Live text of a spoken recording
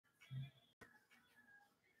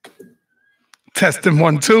Testing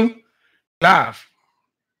 1, 2. Live.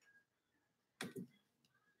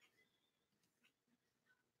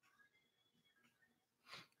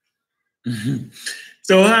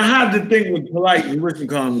 So how the thing with Polite and Richard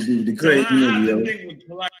Collins do the crazy movie?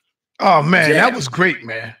 Oh man, that was great,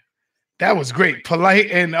 man. That was great. Polite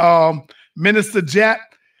and Minister Jap.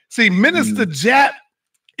 See, Minister Jap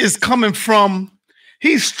is coming from,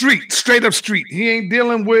 he's straight up street. He ain't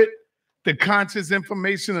dealing with the conscious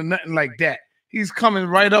information or nothing like that. He's coming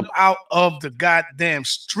right up out of the goddamn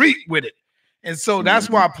street with it. And so that's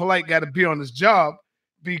why Polite got to be on his job,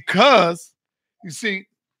 because you see,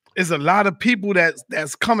 there's a lot of people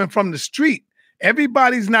that's coming from the street.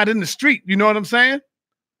 Everybody's not in the street. You know what I'm saying?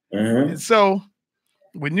 And so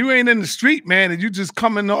when you ain't in the street, man, and you just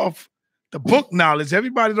coming off the book knowledge,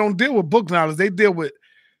 everybody don't deal with book knowledge. They deal with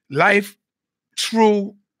life,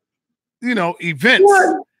 true, events.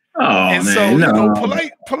 What? Oh, and man, so, no.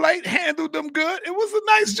 Polite handled them good. It was a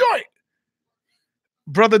nice joint.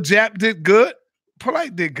 Brother Jap did good.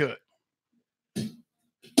 Polite did good.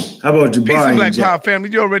 How about Jabari? Peace and Black Power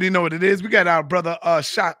family. You already know what it is. We got our brother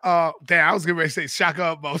Shaka. Damn, I was getting ready to say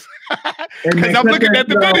Shaka Upmost. Because I'm looking at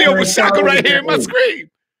the video with Shaka right here in my screen.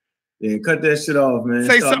 Yeah, cut that shit off, man.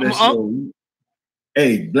 Say something, Unc.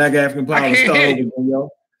 Hey, Black African Power. I can't hear you. Yo.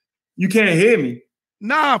 You can't hear me?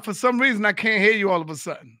 Nah, for some reason I can't hear you all of a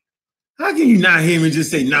sudden. How can you not hear me?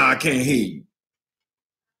 Just say, nah, I can't hear you.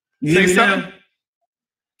 You hear me now?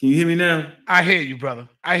 Can you hear me now? I hear you, brother.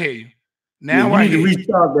 I hear you. Now I need to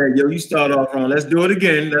restart that, yo. You start off wrong. Let's do it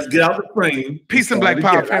again. Let's get out the frame. Peace and Black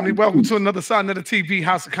Power family. Welcome to another Side Another TV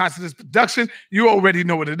House of Consciousness production. You already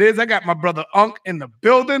know what it is. I got my brother Unc in the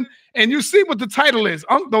building, and you see what the title is.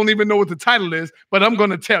 Unc don't even know what the title is, but I'm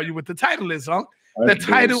going to tell you what the title is, Unc. The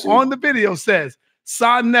title on the video says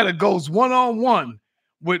Sa Neter goes one-on-one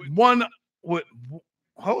with what?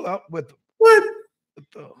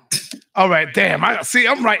 All right, damn.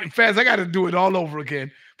 I'm writing fast. I got to do it all over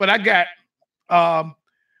again. But I got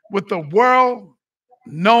with the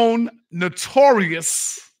world-known,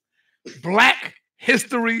 notorious Black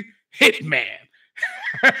History Hitman.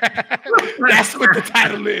 That's what the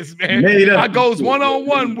title is, man. I goes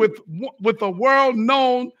one-on-one with a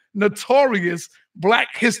world-known, notorious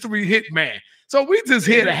Black History Hitman. So we just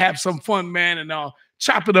here to have some fun, man, and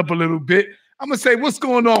chop it up a little bit. I'm going to say, what's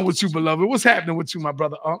going on with you, beloved? What's happening with you, my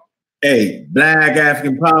brother, Unc? Hey, Black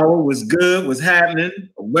African Power was good, was happening.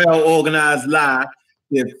 A well-organized lie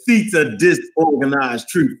defeats a disorganized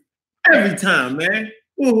truth. Every time, man.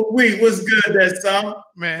 Ooh, wait, what's good, that song?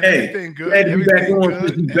 Man, everything good. Everything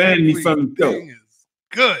good. You banned me from the show.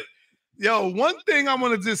 Good. Yo, one thing I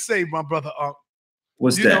want to just say, my brother, Unc.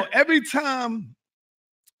 What's that? You know, every time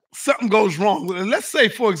something goes wrong, let's say,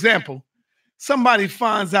 for example, somebody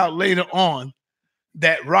finds out later on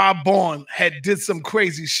that Rob Bourne had did some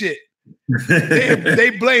crazy shit.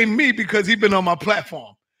 They blame me because he been on my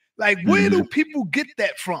platform. Like, where do people get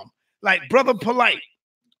that from? Like Brother Polite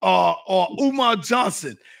or Umar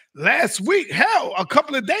Johnson. Last week, hell, a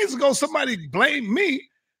couple of days ago, somebody blamed me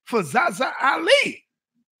for Zaza Ali.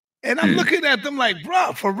 And I'm looking at them like,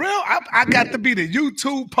 bro, for real? I got to be the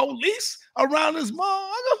YouTube police around this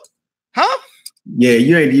motherfucker? Huh? Yeah,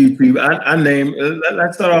 you ain't YouTube. I name.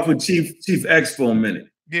 Let's start off with Chief X for a minute.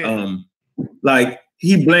 Yeah. Like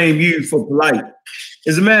he blamed you for Polite.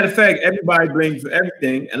 As a matter of fact, everybody blames for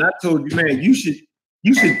everything. And I told you, man, you should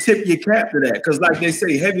tip your cap to that, because, like they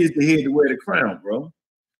say, heavy is the head to wear the crown, bro.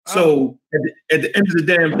 So at the end of the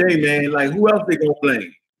damn day, man, like who else they gonna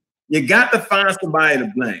blame? You got to find somebody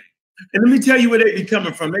to blame. And let me tell you where they be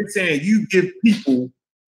coming from. They saying you give people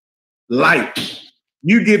life.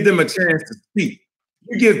 You give them a chance to speak.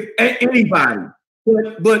 You give anybody,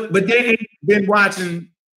 but they ain't been watching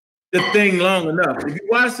the thing long enough. If you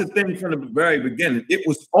watch the thing from the very beginning, it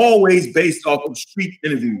was always based off of street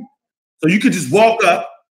interviews. So you could just walk up,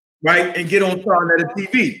 right, and get on Star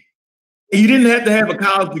TV. And you didn't have to have a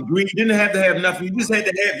college degree. You didn't have to have nothing. You just had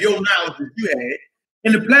to have your knowledge that you had.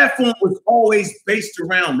 And the platform was always based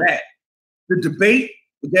around that. The debate,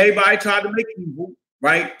 everybody tried to make evil.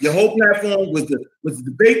 Right, your whole platform was the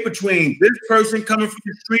debate between this person coming from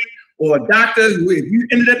the street or a doctor who, if you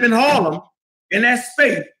ended up in Harlem in that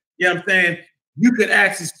space, you know what I'm saying, you could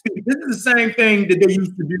actually speak. This is the same thing that they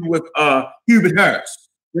used to do with Hubert Harris.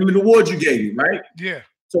 Remember the award you gave him, right? Yeah.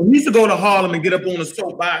 So he used to go to Harlem and get up on a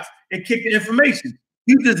soapbox and kick the information.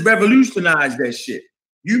 You just revolutionized that shit.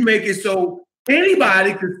 You make it so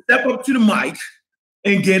anybody could step up to the mic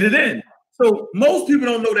and get it in. So most people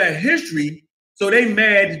don't know that history. So they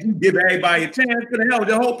mad that you give everybody a chance. For the hell,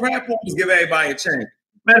 the whole platform is give everybody a chance.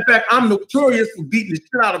 Matter of fact, I'm notorious for beating the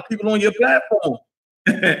shit out of people on your platform.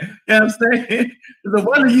 You know what I'm saying? No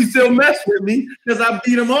wonder you still mess with me because I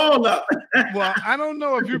beat them all up. Well, I don't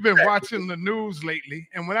know if you've been watching the news lately.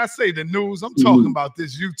 And when I say the news, I'm talking about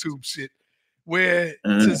this YouTube shit where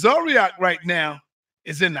Tazariak right now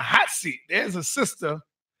is in the hot seat. There's a sister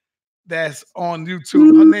that's on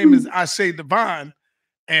YouTube. Her name is Ashay Devine.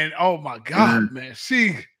 And oh my God, man,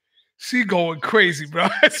 she going crazy, bro.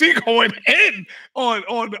 She going in on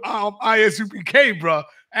ISUPK, bro.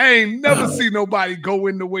 I ain't never seen nobody go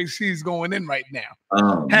in the way she's going in right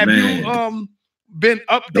now. Have you been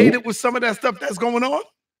updated with some of that stuff that's going on?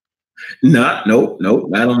 Nope,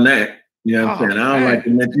 not on that. You know what I'm saying? I don't like to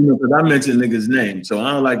mention, because I mentioned niggas' name, so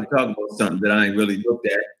I don't like to talk about something that I ain't really looked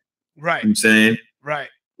at. Right. You know what I'm saying? Right.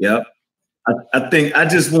 Yep. I think I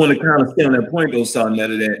just want to kind of stay on that point, though,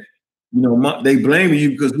 Sarnetta, that, you know, they blame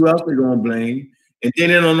you because who else they going to blame? And then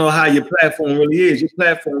they don't know how your platform really is. Your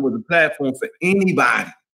platform was a platform for anybody.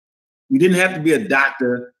 You didn't have to be a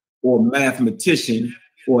doctor or a mathematician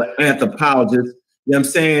or an anthropologist, you know what I'm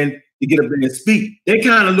saying, to get up there and speak. They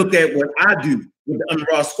kind of look at what I do, what the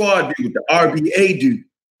Under Squad do, what the RBA do. You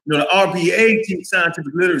know, the RBA teach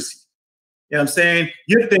scientific literacy. You know what I'm saying?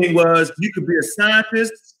 Your thing was you could be a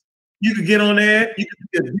scientist, you could get on there, you could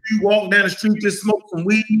be a dude walking down the street, just smoke some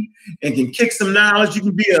weed and can kick some knowledge. You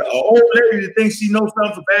can be an old lady that thinks she knows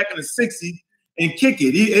something from back in the 60s and kick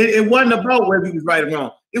it. It wasn't about whether he was right or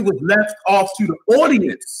wrong. It was left off to the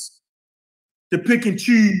audience to pick and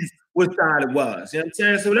choose what side it was. You know what I'm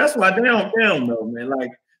saying? So that's why they don't know, man. Like,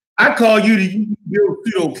 I call you the Bill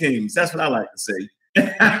Pseudo Kings. That's what I like to say.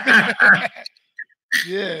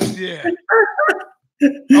 Yeah. Okay.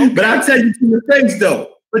 But I'll tell you two things,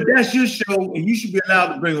 though. But that's your show, and you should be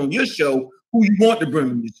allowed to bring on your show who you want to bring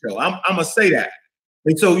on your show. I'm going to say that.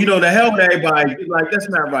 And so, you know, the hell with everybody, like, that's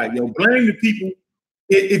not right, yo. Blame the people.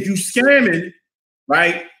 If you scamming,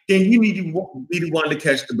 right, then you need to be the one to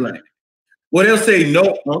catch the blame. Well, they'll say,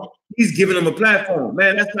 no, he's giving them a platform.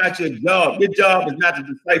 Man, that's not your job. Your job is not to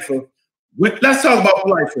decipher. Let's talk about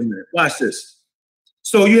life for a minute. Watch this.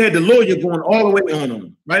 So you had the lawyer going all the way on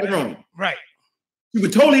them, right or wrong? Right. You were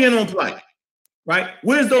totally in on Polite, right?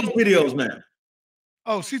 Where's those videos now?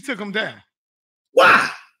 Oh, she took them down. Why?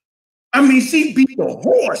 I mean, she beat the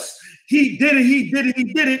horse. He did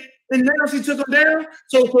it, and now she took him down.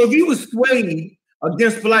 So if you was swayed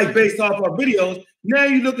against Polite based off our videos, now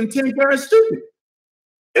you're looking 10 times stupid.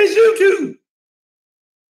 It's YouTube.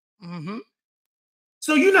 Mm-hmm.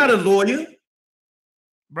 So you're not a lawyer.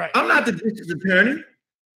 Right. I'm not the district attorney.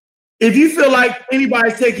 If you feel like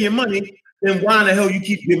anybody's taking your money, then why in the hell you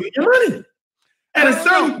keep giving your money? At a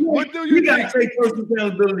certain point, we got to take personal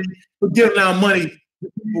accountability for giving our money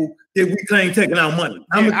to people that we claim taking our money.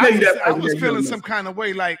 I'm going to tell you that. I was feeling some kind of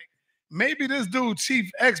way, like maybe this dude, Chief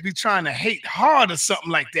X, be trying to hate hard or something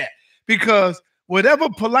like that. Because whatever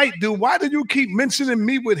Polite do, why do you keep mentioning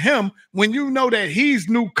me with him when you know that he's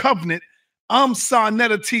New Covenant? I'm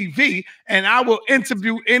Sarnetta TV, and I will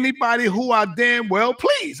interview anybody who I damn well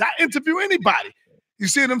please. I interview anybody. You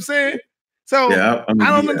see what I'm saying? So yeah, I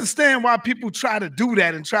don't understand why people try to do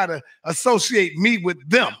that and try to associate me with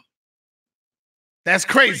them. That's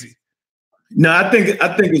crazy. No, I think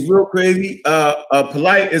it's real crazy.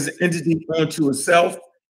 Polite is an entity unto itself.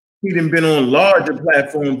 He done been on larger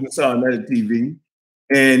platforms than Sarnetta TV.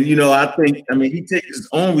 And, you know, I mean, he takes his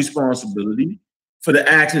own responsibility for the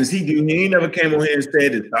actions he do. He ain't never came on here and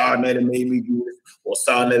said that Sarnetta made me do this or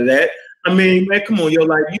Sarnetta that. I mean, man, come on, yo,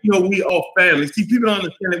 like, you know, we all family. See, people don't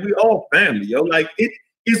understand that we all family, yo. Like, it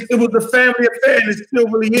was a family affair, and it still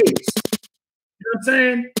really is. You know what I'm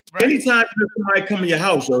saying? Right. Anytime somebody come in your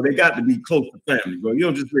house, yo, they got to be close to family, bro. You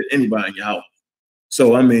don't just let anybody in your house.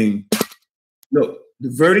 So, I mean, look,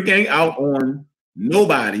 the verdict ain't out on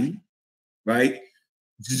nobody, right?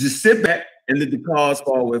 Just sit back and let the cards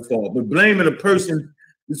fall where it fall. But blaming a person,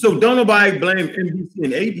 so don't nobody blame NBC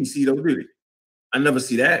and ABC, though, really. I never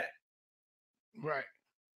see that. Right.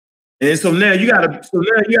 And so now you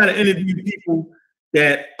gotta interview people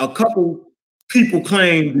that a couple people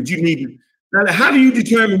claim that you need to. Now, how do you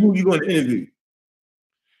determine who you're going to interview?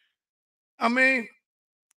 I mean,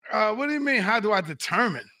 what do you mean? How do I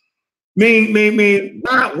determine? Mean,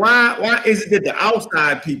 why is it that the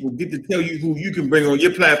outside people get to tell you who you can bring on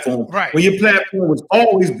your platform? Right. When your platform was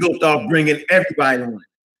always built off bringing everybody on it.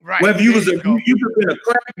 Right. Whether you was you could have been a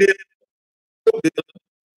crack dealer,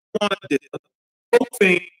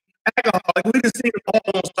 alcoholic, we can see it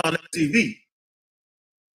all on TV.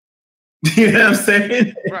 You know what I'm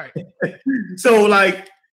saying? Right. So like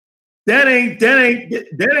that ain't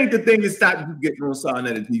the thing that stopped you getting on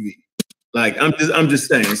Sarnetta TV. Like I'm just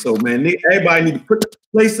saying. So man, everybody need to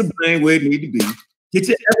place the blame where it need to be. Get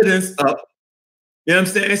your evidence up, You know what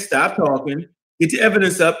I'm saying? Stop talking, get your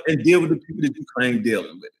evidence up, and deal with the people that you claim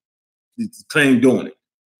dealing with, you claim doing it.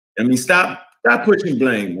 I mean, stop pushing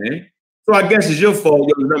blame, man. So I guess it's your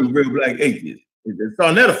fault you're a real black atheist. It's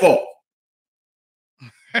Sarnetta fault.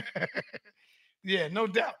 Yeah, no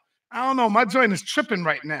doubt. I don't know. My joint is tripping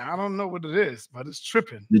right now. I don't know what it is, but it's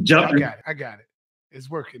tripping. The jumping. I got it. It's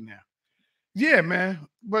working now. Yeah, man.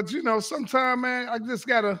 But you know, sometimes, man, I just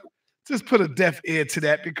gotta just put a deaf ear to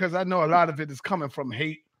that because I know a lot of it is coming from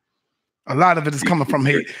hate. A lot of it is coming from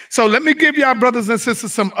hate. So let me give y'all brothers and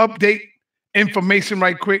sisters some update information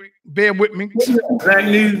right quick. Bear with me. Black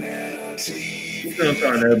news.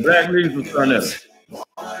 Black news was Sarnetta.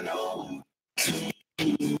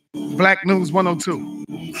 Black News 102.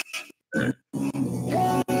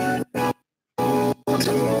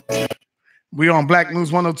 We on Black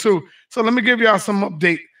News 102. So let me give y'all some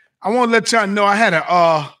update. I want to let y'all know I had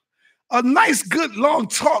a nice, good, long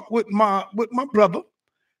talk with my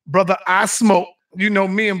brother I Smoke. You know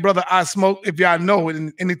me and brother I Smoke. If y'all know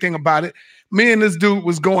anything about it, me and this dude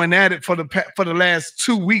was going at it for the last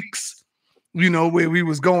 2 weeks. You know, where we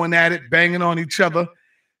was going at it, banging on each other.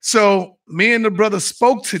 So me and the brother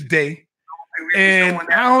spoke today, and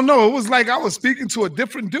I don't know. It was like I was speaking to a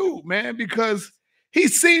different dude, man, because he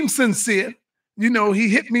seemed sincere. You know, he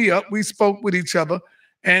hit me up. We spoke with each other,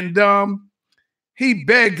 and he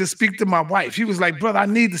begged to speak to my wife. He was like, brother, I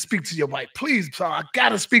need to speak to your wife. Please, so I got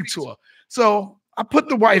to speak to her. So I put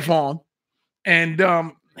the wife on, and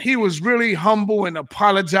he was really humble and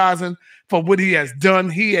apologizing for what he has done.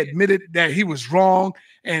 He admitted that he was wrong,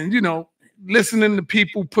 and, you know, listening to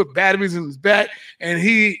people put batteries in his back, and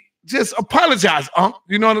he just apologized,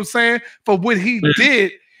 you know what I'm saying, for what he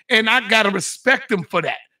did. And I got to respect him for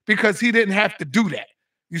that because he didn't have to do that,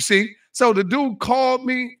 you see? So the dude called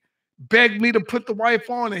me, begged me to put the wife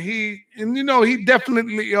on, and he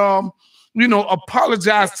definitely,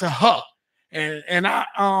 apologized to her. And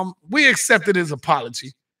we accepted his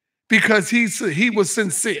apology because he was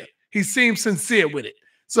sincere. He seemed sincere with it.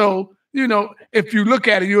 So, you know, if you look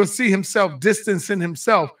at it, you'll see himself distancing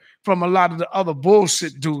himself from a lot of the other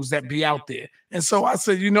bullshit dudes that be out there. And so I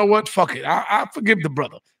said, you know what? Fuck it. I forgive the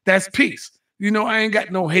brother. That's peace. You know, I ain't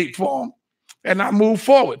got no hate for him. And I move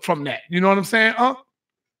forward from that. You know what I'm saying, huh?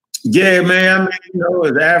 Yeah, man. I mean, you know,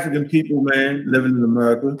 as African people, man, living in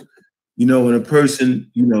America, you know, when a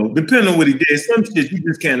person, you know, depending on what he did, some shit you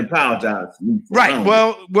just can't apologize to me for. Right.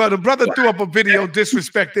 Well, the brother threw up a video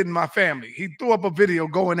disrespecting my family. He threw up a video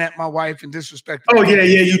going at my wife and disrespecting. Oh yeah,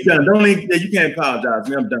 you done. You can't apologize.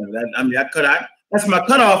 Man, I'm done. That's my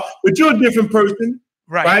cutoff. But you're a different person,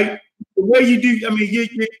 right? The way you do, I mean,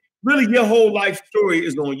 really your whole life story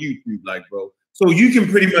is on YouTube, like, bro. So you can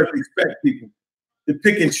pretty much expect people to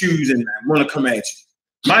pick and choose and want to come at you.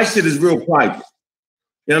 My shit is real private.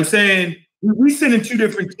 You know what I'm saying? We sit in two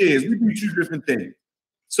different chairs. We do two different things.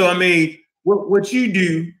 So, I mean, what you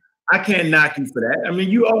do, I can't knock you for that. I mean,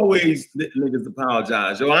 you always let niggas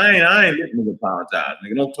apologize. Yo, I ain't letting niggas apologize.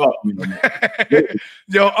 Nigga, don't talk to me no more.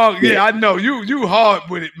 Yo, yeah, I know. You hard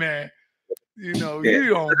with it, man. You know,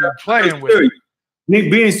 you don't be playing with it.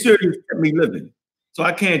 Being serious kept me living. So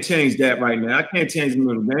I can't change that right now. I can't change the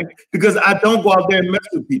middle game because I don't go out there and mess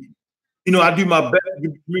with people. You know, I do my best to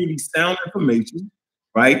give the community sound information.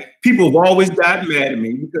 Right? People have always gotten mad at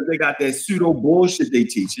me because they got that pseudo bullshit they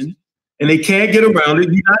teaching and they can't get around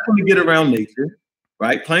it. You're not going to get around nature,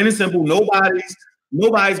 right? Plain and simple. Nobody's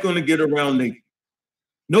going to get around nature.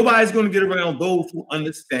 Nobody's going to get around those who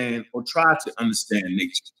understand or try to understand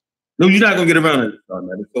nature. No, you're not going to get around it.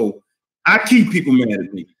 So I keep people mad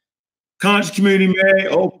at me. Conscious community mad.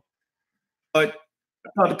 Oh, but I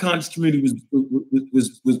thought the conscious community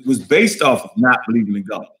was based off of not believing in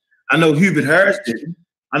God. I know Hubert Harris didn't.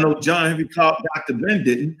 I know John Henry Clark, Dr. Ben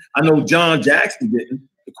didn't. I know John Jackson didn't.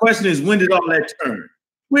 The question is, when did all that turn?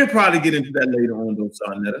 We'll probably get into that later on, though,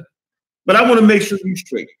 Sarnetta. But I want to make sure you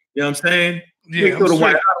straight. You know what I'm saying? Yeah. How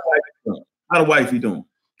the wife you doing?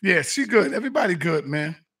 Yeah, she good. Everybody good,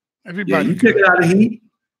 man. Everybody you good. Take it out of heat.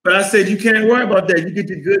 But I said you can't worry about that. You get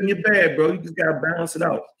your good and your bad, bro. You just gotta balance it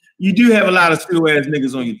out. You do have a lot of pseudo-ass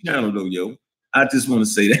niggas on your channel, though, yo. I just want to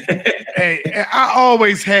say that. Hey, I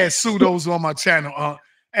always had pseudos on my channel,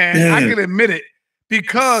 and I can admit it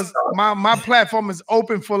because my platform is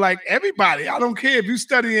open for like everybody. I don't care if you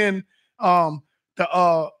studying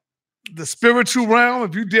the spiritual realm,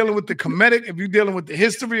 if you're dealing with the comedic, if you're dealing with the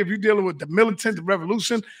history, if you're dealing with the militant, the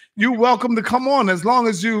revolution, you're welcome to come on as long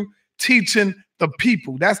as you teaching the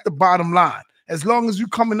people. That's the bottom line. As long as you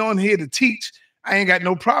coming on here to teach, I ain't got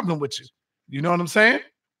no problem with you. You know what I'm saying?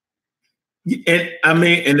 And I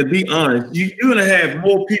mean, and to be honest, you're gonna have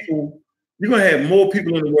more people. You're gonna have more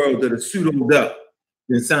people in the world that are pseudoed up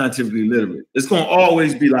than scientifically literate. It's going to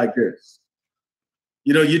always be like this.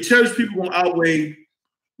 You know, your church people going to outweigh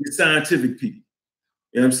your scientific people.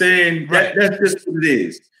 You know what I'm saying? Right. That's just what it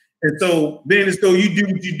is. And so, being as though you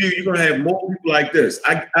do what you do, you're going to have more people like this.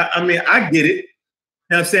 I mean, I get it.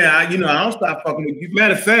 You know what I'm saying? I don't stop fucking with you.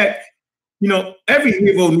 Matter of fact, you know, every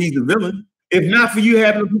hero needs a villain. If not for you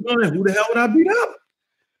having a villain, who the hell would I beat up?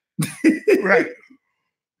 Right.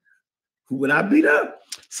 Who would I beat up?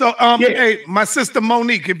 So, hey, my sister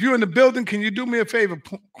Monique, if you're in the building, can you do me a favor,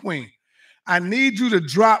 Queen? I need you to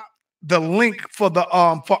drop the link for the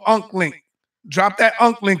for Unc link. Drop that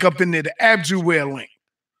Unc link up in there, the Abjuware link.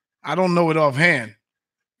 I don't know it offhand.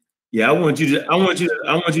 Yeah, I want you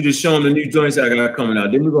to show them the new joints I got coming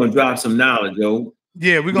out. Then we're gonna drop some knowledge, yo.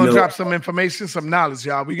 Yeah, we're gonna drop some information, some knowledge,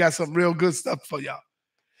 y'all. We got some real good stuff for y'all.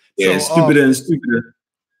 Yeah, so, stupider and stupider.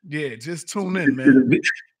 Yeah, just tune in, man.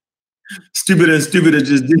 Stupider and stupider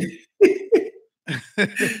just did.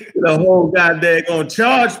 The whole goddamn gonna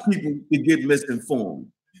charge people to get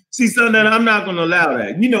misinformed. See, son, I'm not gonna allow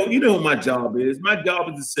that. You know what my job is. My job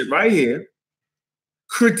is to sit right here,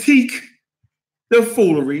 critique the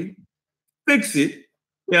foolery, fix it, you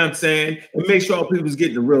know what I'm saying, and make sure people's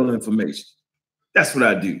getting the real information. That's what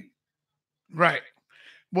I do. Right.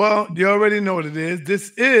 Well, you already know what it is. This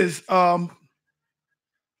is I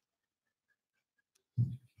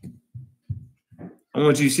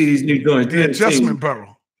want you to see these new joints. The Adjustment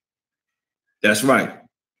Bureau. That's right.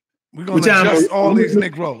 We're going to adjust all these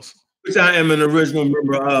Negroes. Which I am an original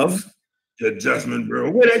member of the Adjustment Bureau.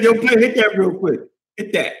 Where that, yo, hit that real quick.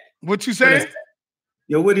 Hit that. What you saying?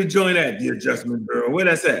 Yo, where did you join at? The Adjustment Bureau. Where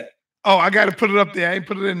that's at? Oh, I got to put it up there. I ain't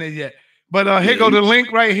put it in there yet. But here go the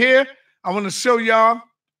link right here. I want to show y'all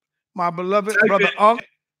my beloved brother Unc.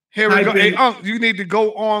 Here we go. Hey, Unc, you need to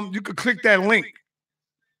go on. You could click that link.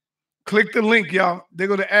 Click the link, y'all. They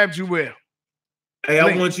go to Abjuware. Hey,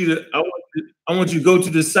 I want you to go to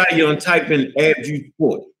the site, yo, and type in Abju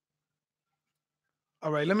Sport.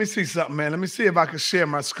 All right, let me see something, man. Let me see if I can share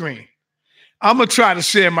my screen. I'm gonna try to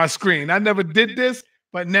share my screen. I never did this,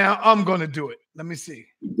 but now I'm gonna do it. Let me see.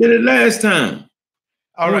 You did it last time.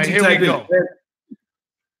 All right, here we go.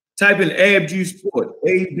 Type in Abju Sport.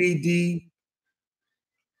 ABDU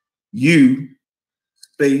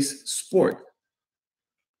space sport.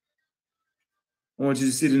 I want you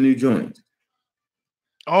to see the new joint.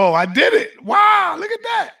 Oh, I did it. Wow, look at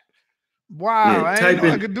that. Wow, Yeah, I didn't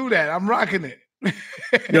know I could do that. I'm rocking it.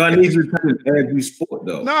 Yo, I need you to type in Abju Sport,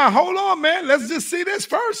 though. Nah, hold on, man. Let's just see this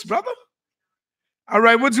first, brother. All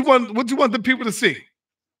right, what you want the people to see?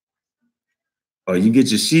 Oh, you get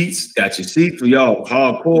your sheets. Got your sheets for y'all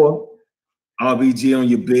hardcore. RBG on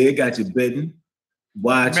your bed. Got your bedding.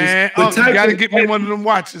 Watches. Man, you got to get me one of them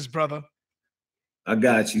watches, brother. I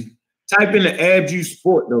got you. Type in the Abju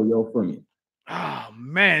Sport, though, yo, for me. Oh,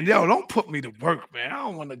 man. Yo, don't put me to work, man. I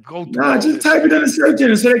don't want to go through Nah, just type it in the search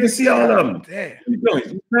engine so they can see all of them. Damn.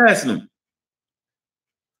 You passing them.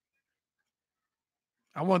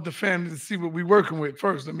 I want the family to see what we're working with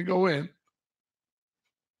first. Let me go in.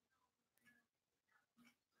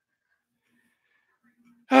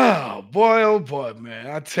 Oh boy, man.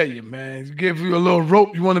 I tell you, man. You give you a little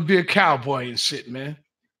rope, you want to be a cowboy and shit, man.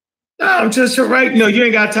 No, I'm just right. No, you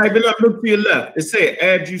ain't got to type it up. Look to your left. It says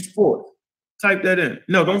Abju Sport. Type that in.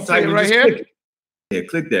 No, don't type it right just here. Click it. Yeah,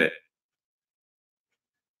 click that.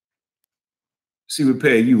 See what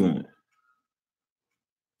pair you want.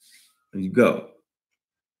 There you go.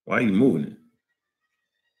 Why are you moving it?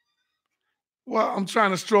 Well, I'm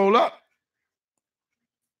trying to stroll up.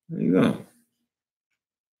 There you go.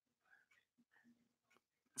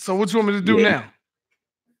 So what you want me to do now?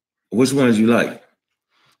 Which ones you like?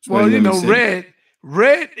 Well, you know, red.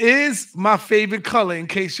 Red is my favorite color, in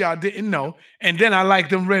case y'all didn't know. And then I like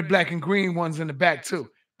them red, black, and green ones in the back, too,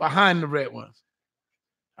 behind the red ones.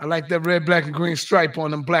 I like that red, black, and green stripe on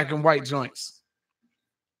them black and white joints.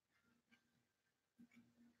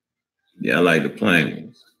 Yeah, I like the plain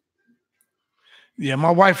ones. Yeah,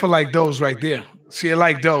 my wife will like those right there. She'll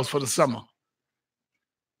like those for the summer.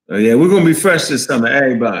 Oh, yeah, we're going to be fresh this summer,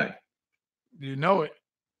 everybody. You know it.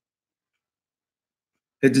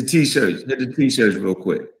 Hit the T-shirts. Hit the T-shirts real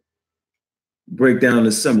quick. Break down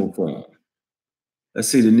the symbol form. Let's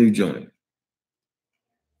see the new joint.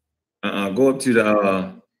 Go up to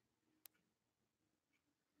the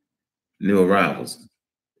new arrivals.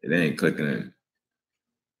 It ain't clicking in.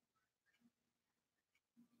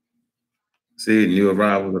 See, new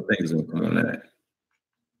arrivals, I think it's going to come on that.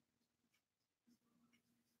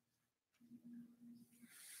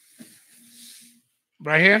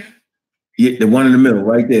 Right here? Yeah, the one in the middle,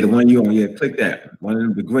 right there, the one you on. Yeah, click that. One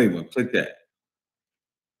in the gray one, click that.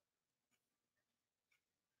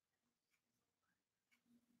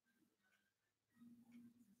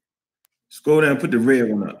 Scroll down, put the red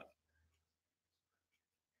one up.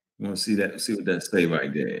 You want to see that? See what that say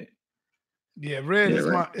right there. Yeah, red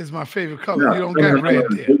is my favorite color. No, you don't got red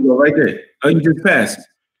there. There you go, right there. Oh, you just pass it.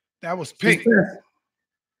 That was pink.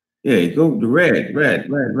 Yeah, go the red.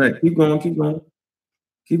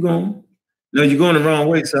 Keep going. No, you're going the wrong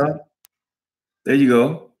way, sir. There you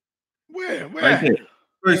go. Where? Right there.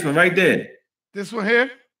 First one, right there. This one here?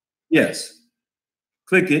 Yes.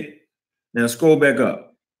 Click it. Now scroll back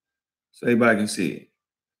up so everybody can see it.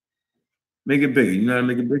 Make it bigger. You know how to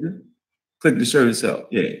make it bigger? Click the shirt itself.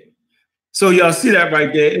 Yeah. So y'all see that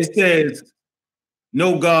right there? It says,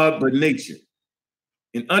 no God but nature.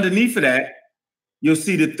 And underneath of that, you'll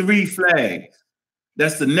see the 3 flags.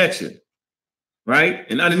 That's the nature, right?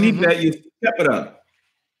 And underneath that, you see Kepler,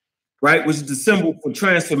 right? Which is the symbol for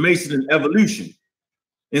transformation and evolution.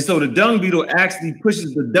 And so the dung beetle actually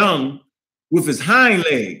pushes the dung with his hind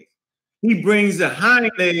legs. He brings the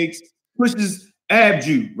hind legs, pushes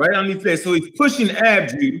abju right underneath that. So he's pushing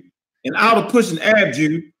abju, and out of pushing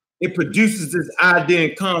abju, it produces this idea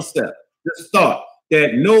and concept, this thought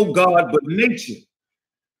that no God but nature.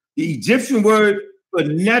 The Egyptian word for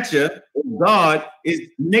nature or God is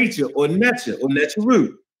nature or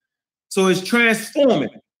root. So it's transforming,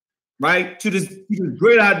 right, to this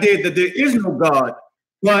great idea that there is no God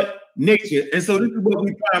but nature. And so this is what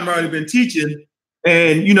we've primarily been teaching.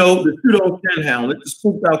 And, you know, the pseudo can't handle it, the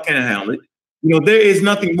spooked out can't handle it. You know, there is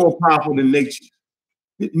nothing more powerful than nature.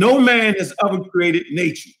 No man has ever created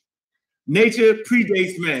nature. Nature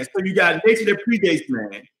predates man. So you got nature that predates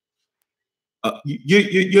man.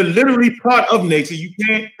 You're literally part of nature. You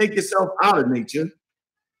can't take yourself out of nature.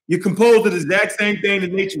 You're composed of the exact same thing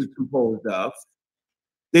that nature is composed of.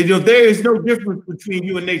 There is no difference between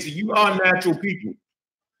you and nature. You are natural people.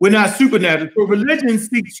 We're not supernatural. So religion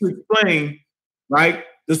seeks to explain, right,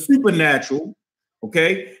 the supernatural,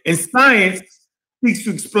 okay? And science seeks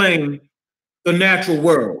to explain the natural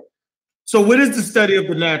world. So what is the study of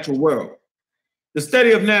the natural world? The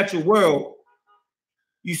study of natural world,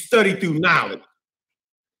 you study through knowledge.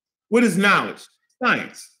 What is knowledge?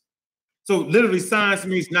 Science. So literally science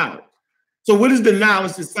means knowledge. So what is the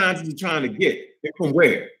knowledge that scientists are trying to get? And from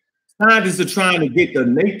where? Scientists are trying to get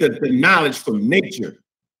the knowledge from nature,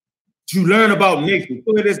 to learn about nature.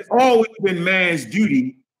 So it has always been man's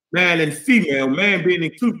duty, man and female, man being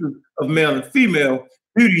inclusive of male and female,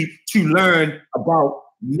 duty to learn about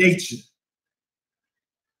nature.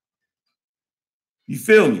 You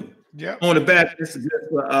feel me? Yeah. On the back, this is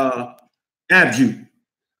abju.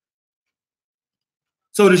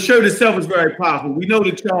 So the shirt itself is very powerful. We know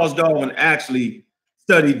that Charles Darwin actually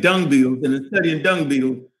studied dung beetles, and in studying dung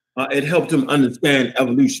beetles, it helped him understand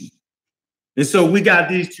evolution. And so we got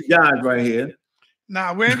these 2 guys right here.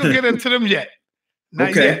 Nah, we ain't gonna get into them yet.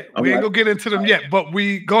 Not yet. We ain't gonna get into them yet, but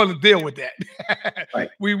we gonna deal with that. Right.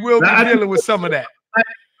 We will be dealing with some of that.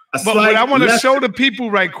 But what I want to show the people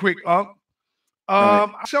right quick, I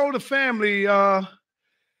show the family, yo,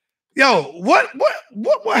 what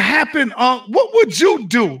would happen, what would you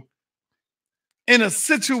do in a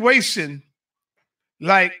situation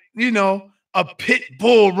like, you know, a pit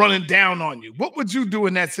bull running down on you? What would you do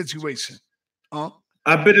in that situation?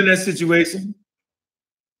 I've been in that situation.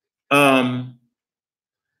 I'm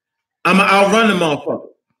gonna outrun the motherfucker.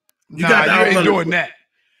 You ain't doing that.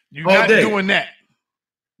 You're not doing that.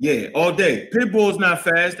 Yeah, all day. Pit bull's not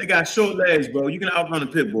fast. They got short legs, bro. You can outrun a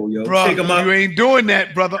pit bull, yo. Bro, shake them up. You ain't doing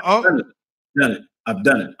that, brother. Done it. I've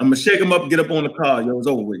done it. I'm gonna shake them up, get up on the car, yo. It's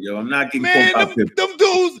over with, yo. I'm not getting caught by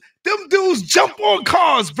them dudes jump on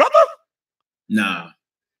cars, brother. Nah,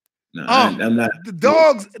 I'm not. The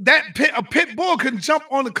dogs, a pit bull can jump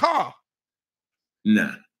on the car.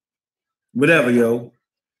 Nah. Whatever, yo.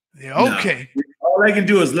 Yeah, okay. Nah. All they can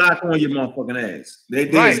do is lock on your motherfucking ass.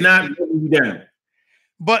 It's not moving you down.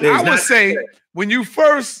 But I would say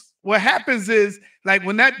what happens is, like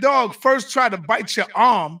when that dog first tried to bite your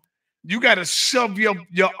arm, you got to shove your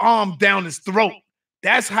arm down his throat.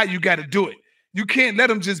 That's how you got to do it. You can't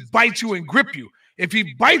let him just bite you and grip you. If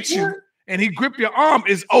he bites you and he grip your arm,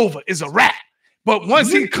 it's over. It's a wrap. But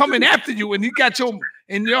once he coming after you and he got your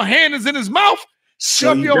hand is in his mouth,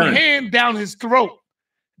 shove your hand down his throat.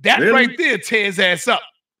 That right there tears ass up.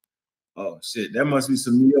 Oh shit, that must be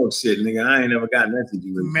some New York shit, nigga. I ain't never gotten that to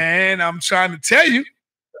do. Man, I'm trying to tell you.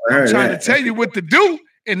 I'm trying to tell you what to do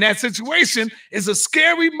in that situation. It's a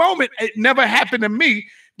scary moment. It never happened to me,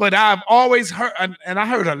 but I've always heard, and I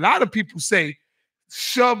heard a lot of people say,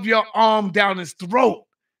 shove your arm down his throat.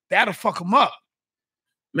 That'll fuck him up.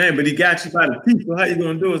 Man, but he got you by the teeth. So how you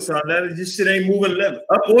gonna do it, son? This shit ain't moving left,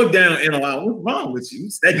 up or down. What's wrong with you? Who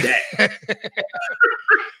said that?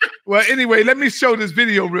 Well, anyway, let me show this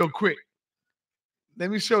video real quick. Let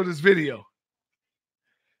me show this video.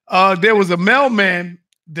 There was a mailman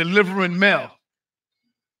delivering mail.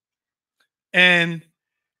 And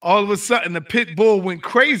all of a sudden, the pit bull went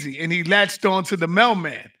crazy and he latched on to the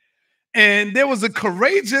mailman. And there was a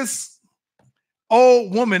courageous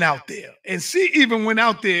old woman out there. And she even went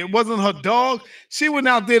out there. It wasn't her dog. She went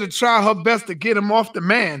out there to try her best to get him off the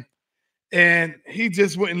man. And he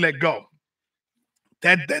just wouldn't let go.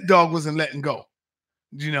 That dog wasn't letting go,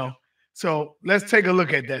 you know. So let's take a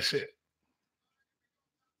look at that shit.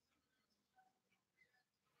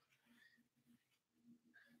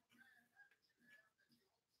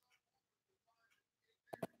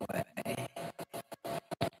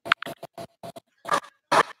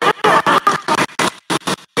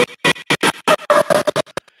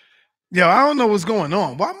 Yo, I don't know what's going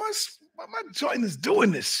on. Why my joint is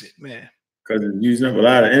doing this shit, man? Because it's using up a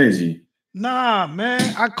lot of energy. Nah,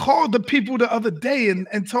 man. I called the people the other day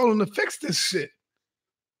and told them to fix this shit.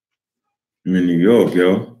 I'm in New York,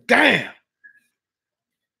 yo. Damn.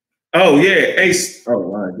 Oh, yeah. Ace. Oh,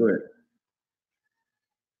 all right. Go ahead.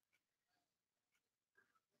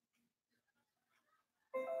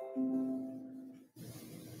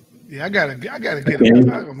 Yeah, I gotta get it.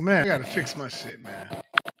 Oh, man, I gotta fix my shit, man.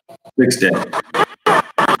 Fix that.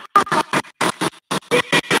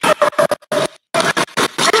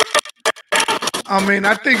 I mean,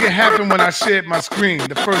 I think it happened when I shared my screen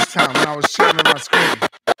the first time when I was sharing my screen.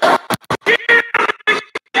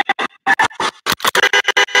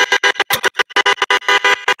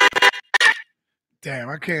 Damn,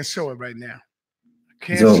 I can't show it right now. I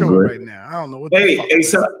can't show it right now. I don't know what the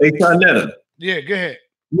fuck. Hey, Sarnetta. Yeah, go ahead.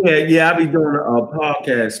 Yeah, I be doing a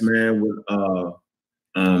podcast, man, with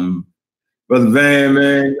Brother Van,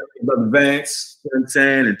 man, Brother Vance, you know what I'm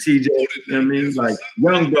saying, and TJ, you know what I mean? Like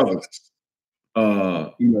young brothers.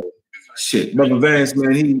 You know, shit. Brother Vance,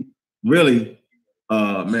 man, he really,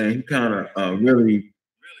 man, he kind of really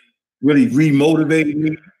remotivated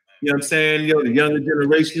me. You know what I'm saying? You know, the younger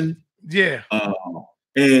generation. Yeah.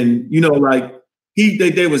 And you know, like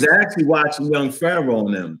they was actually watching Young Pharaoh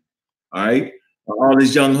on them, all right, all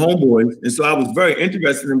these young homeboys, and so I was very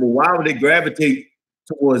interested in, well, why would they gravitate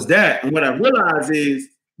towards that? And what I realized is,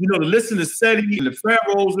 you know, to listen to SETI and the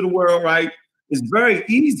Pharaohs of the world, right, is very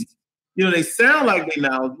easy. You know, they sound like they're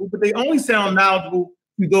knowledgeable, but they only sound knowledgeable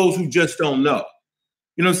to those who just don't know.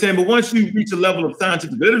 You know what I'm saying? But once you reach a level of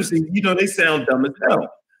scientific literacy, you know, they sound dumb as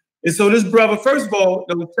hell. And so this brother, first of all,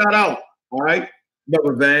 shout out, all right,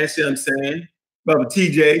 Brother Vance, you know what I'm saying? Brother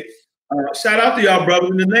TJ. Shout out to y'all, brother.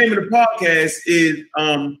 And the name of the podcast is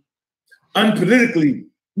Unpolitically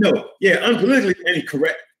Incorrect. You know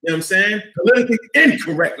what I'm saying? Politically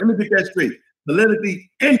incorrect. Let me get that straight.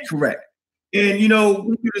 Politically incorrect. And, you know,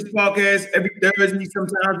 we do this podcast every Thursday.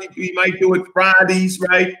 Sometimes we might do it Fridays,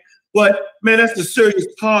 right? But, man, that's a serious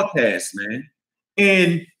podcast, man.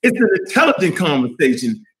 And it's an intelligent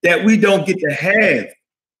conversation that we don't get to have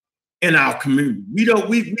in our community.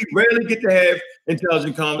 We rarely get to have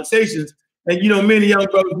intelligent conversations. And, you know, many young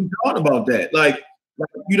brothers, we talk about that. Like,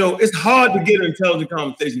 you know, it's hard to get an intelligent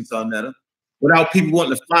conversation, Sarnetta, without people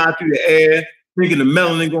wanting to fly through the air, thinking the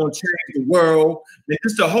melanin going to change the world. And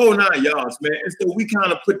just the whole 9 yards, man. And so we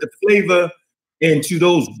kind of put the flavor into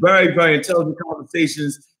those very, very intelligent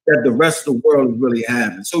conversations that the rest of the world is really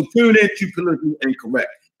having. So tune in to Politically Incorrect.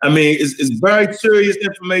 I mean, it's very serious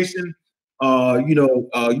information. You know,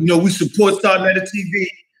 we support Sarnetta TV.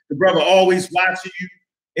 The brother always watching you,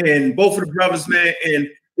 and both of the brothers, man, and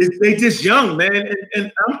they just young, man.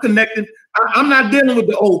 And I'm connecting. I'm not dealing with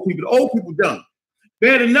the old people. The old people dumb.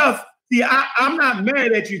 Bad enough. See, I'm not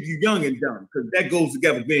mad at you if you're young and dumb, because that goes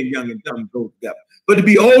together. Being young and dumb goes together. But to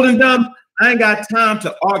be old and dumb, I ain't got time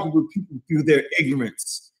to argue with people through their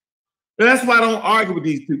ignorance. So that's why I don't argue with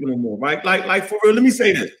these people no more, right? Like for real, let me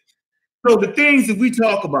say this. So the things that we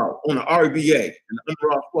talk about on the RBA and the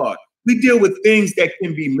Under Our Squad, we deal with things that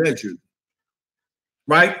can be measured,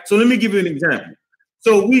 right? So let me give you an example.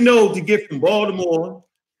 So we know to get from Baltimore,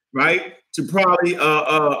 right, to probably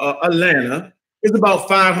Atlanta, it's about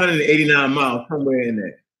 589 miles, somewhere in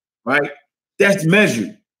there, right? That's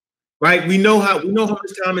measured, right? We know how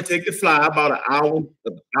much time it takes to fly, about an hour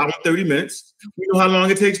and 30 minutes. We know how long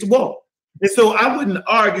it takes to walk. And so I wouldn't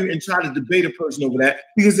argue and try to debate a person over that,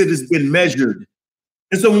 because it has been measured.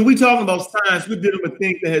 And so when we talk about science, we're dealing with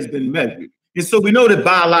things that has been measured. And so we know that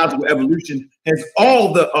biological evolution has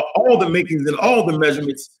all the makings and all the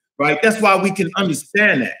measurements, right? That's why we can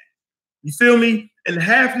understand that. You feel me? And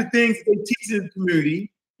half the things they teach in the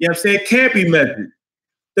community, you know what I'm saying, can't be measured.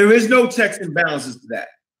 There is no checks and balances to that.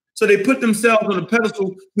 So they put themselves on a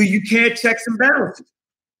pedestal where you can't checks and balances.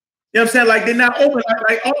 know what I'm saying? Like they're not open.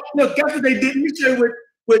 Like oh look, guess what they did? Let me show you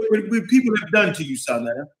what people have done to you, son.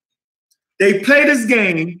 They play this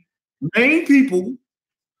game. Main people,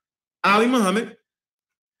 Ali Muhammad,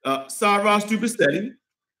 Sarah Stupid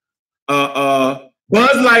Buzz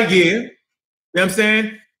Lightyear. You know what I'm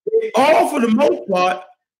saying? They all, for the most part,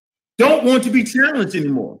 don't want to be challenged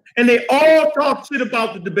anymore. And they all talk shit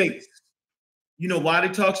about the debates. You know why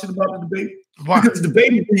they talk shit about the debate? Why? Because the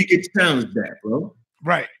debate is where you get challenged at, bro.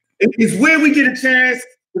 Right. It's where we get a chance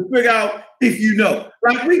to figure out if you know.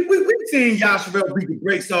 Like we've seen Yasharel beat the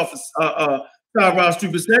brakes off of Sarah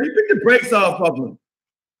Stupid Steady, beat the brakes off of him.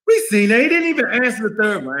 We seen that. He didn't even answer the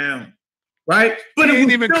third round. Right? But he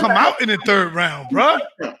didn't even come out in the third round, bro.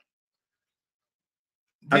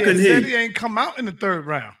 I couldn't hear you. He ain't come out in the third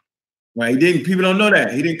round. Right, he didn't. People don't know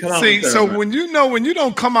that he didn't come out. See, so when you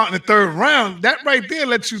don't come out in the third round, that right there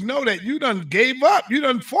lets you know that you done gave up. You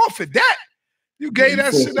done forfeit that. You gave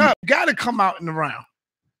that shit up. You got to come out in the round.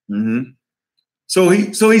 Mm-hmm. So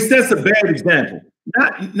he sets a bad example.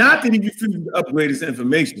 Not that he refuses to upgrade his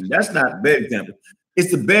information. That's not a bad example.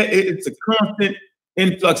 It's a constant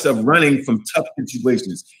influx of running from tough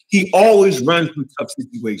situations. He always runs from tough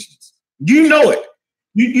situations. You know it.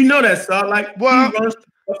 You know that, sir. Like, well, he runs.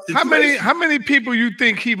 How many people you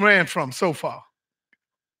think he ran from so far?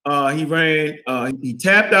 He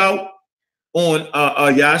tapped out on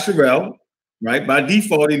Yasharel, right? By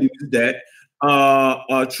default, he did that.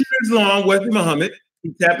 2 years long, Wesley Muhammad,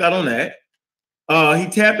 he tapped out on that. He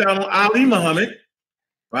tapped out on Ali Muhammad,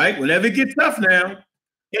 right? Whenever it gets tough now.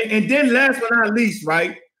 And then last but not least,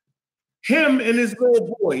 right? Him and his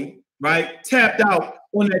little boy, right, tapped out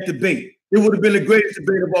on that debate. It would have been the greatest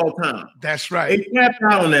debate of all time. That's right. They tapped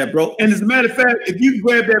out on that, bro. And as a matter of fact, if you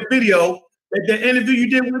grab that video, that interview you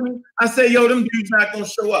did with me, I say, yo, them dudes not going to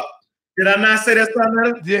show up. Did I not say that,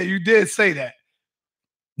 Son? Yeah, you did say that.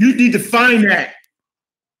 You need to find that.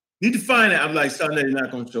 You need to find that. I'm like, Son, they're not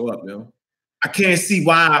going to show up, yo. I can't see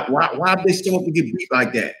why they show up and get beat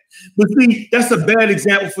like that. But see, that's a bad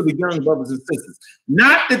example for the young brothers and sisters.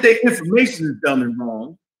 Not that their information is dumb and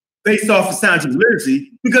wrong, based off of scientific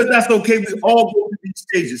literacy, because that's okay. We all go through these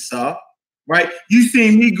stages, sir. Right? You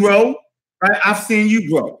seen me grow, right? I've seen you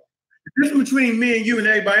grow. The difference between me and you and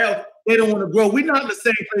everybody else, they don't want to grow. We're not in the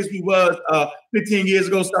same place we was 15 years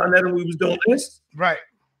ago, starting that when we was doing this. Right.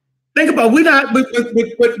 Think about it. We not, but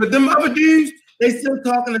them other dudes, they still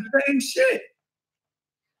talking the same shit.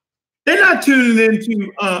 They're not tuning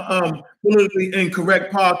into politically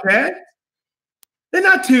incorrect podcasts. They're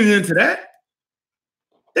not tuning into that.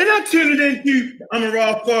 They're not tuning into I'm a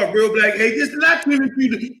Raw Clark, Real Black Ages. They're not tuning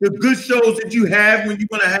into the good shows that you have when you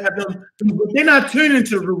want to have them. They're not tuning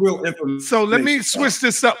into the real information. So let me switch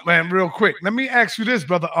this up, man, real quick. Let me ask you this,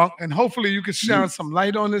 Brother Unc, and hopefully you can shine some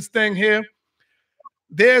light on this thing here.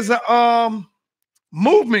 There's a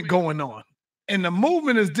movement going on, and the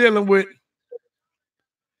movement is dealing with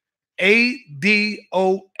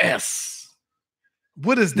ADOS.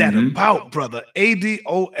 What is that about, brother?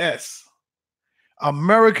 ADOS.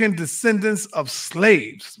 American Descendants of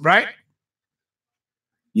Slaves, right?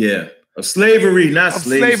 Yeah, of slavery, not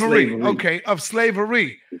slavery. Okay, of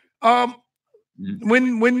slavery.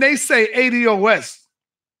 When they say ADOS,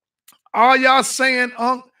 are y'all saying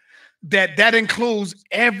that includes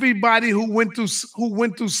everybody who went through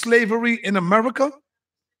slavery in America?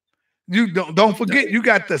 You don't forget, you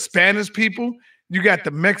got the Spanish people, you got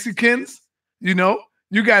the Mexicans, you know.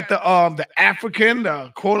 You got the African,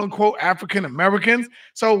 the quote unquote African Americans.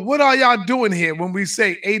 So what are y'all doing here when we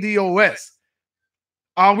say ADOS?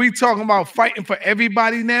 Are we talking about fighting for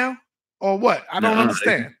everybody now, or what? I don't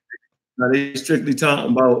understand. They're strictly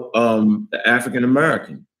talking about the African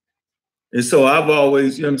American, and so I've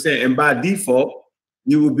always, you know what I'm saying. And by default,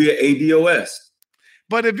 you would be an ADOS.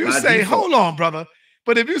 But if you say, hold on, brother.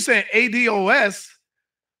 But if you say ADOS,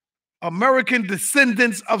 American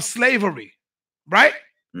Descendants of Slavery. Right?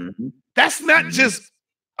 Mm-hmm. That's not just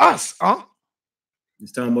us, huh?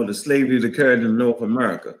 It's talking about the slavery that occurred in North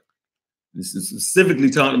America. This is specifically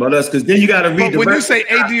talking about us, because then you got to read. But when you say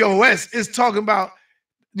ADOS, it's talking about,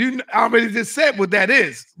 you already just said what that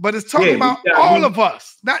is, but it's talking about all of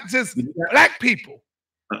us, not just black people.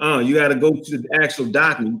 You got to go to the actual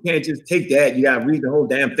document. You can't just take that. You got to read the whole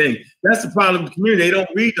damn thing. That's the problem with the community. They don't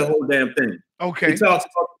read the whole damn thing. Okay. It talks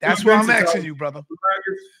about that's why I'm asking you, brother.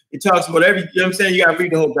 It talks about every, you know what I'm saying? You got to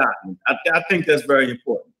read the whole document. I think that's very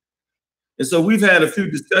important. And so we've had a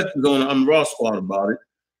few discussions on Raw Squad about it.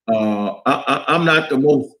 I'm not the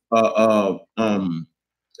most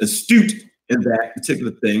astute in that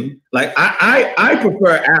particular thing. Like I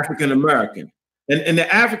prefer African American, and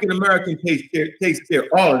the African American takes care of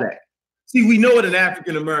all of that. See, we know what an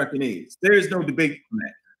African American is. There is no debate on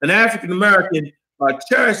that. An African American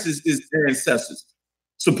cherishes his ancestors,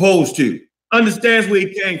 supposed to, understands where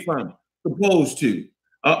he came from, supposed to,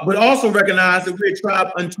 but also recognize that we're a tribe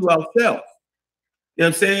unto ourselves. You know what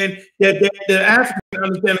I'm saying? That Africans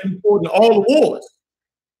understand that we fought in all the wars.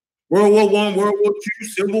 World War I, World War II,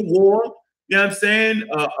 Civil War, you know what I'm saying?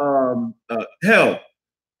 Hell,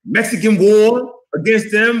 Mexican War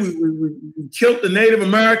against them. We killed the Native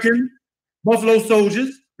American Buffalo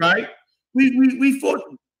Soldiers, right? We fought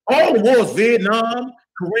all the wars, Vietnam,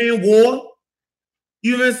 Korean War.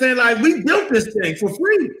 You know what I'm saying? Like, we built this thing for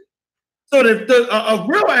free. So that a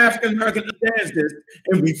real African American understands this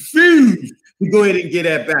and refuse to go ahead and get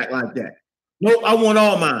that back like that. Nope, I want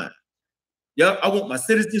all mine. Yep, I want my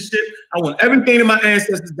citizenship. I want everything that my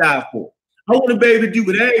ancestors died for. I want to be able to do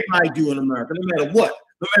what everybody do in America, no matter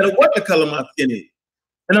what the color of my skin is.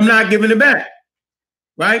 And I'm not giving it back.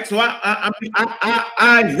 Right? So I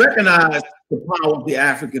recognize the power of the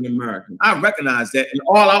African American. I recognize that. And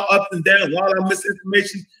all our ups and downs, all our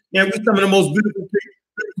misinformation, man, we're some of the most beautiful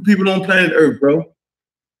people on planet Earth, bro.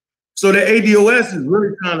 So the ADOS is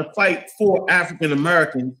really trying to fight for African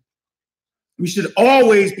Americans. We should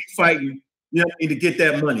always be fighting, you know, to get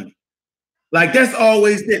that money. Like, that's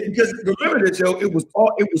always it. Because remember this, yo, it was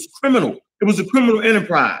criminal. It was a criminal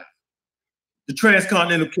enterprise, the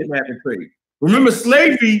transcontinental kidnapping trade. Remember,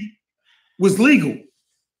 slavery was legal,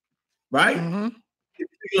 right? Mm-hmm.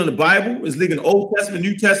 It's legal in the Bible. It's legal in the Old Testament,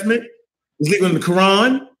 New Testament. It's legal in the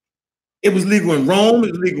Quran. It was legal in Rome.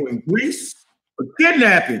 It was legal in Greece. But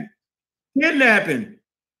kidnapping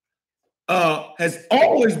has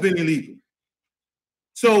always been illegal.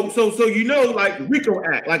 So you know, like the RICO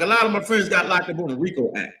Act, like a lot of my friends got locked up on the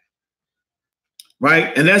RICO Act,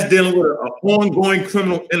 right? And that's dealing with an ongoing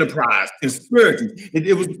criminal enterprise, conspiracy.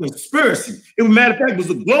 It was a conspiracy. Matter of fact, it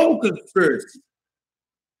was a global conspiracy.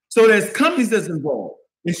 So there's companies that's involved,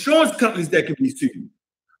 insurance companies that can be sued.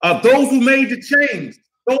 Those who made the chains,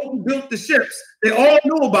 those who built the ships, they all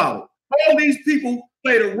knew about it. All these people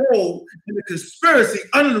played a role in the conspiracy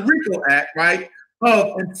under the RICO Act, right,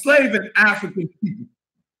 of enslaving African people.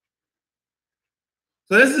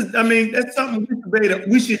 So this is, I mean, that's something we debate.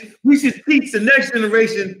 We should teach the next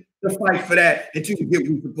generation to fight for that until we get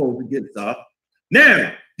what we're supposed to get, sir.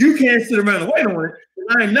 Now, you can't sit around and wait on it.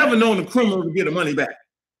 I ain't never known a criminal to get the money back.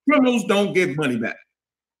 Criminals don't give money back.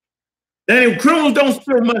 Criminals don't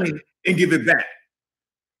steal money and give it back.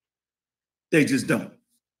 They just don't.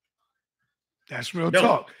 That's real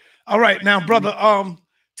talk. All right, now, brother,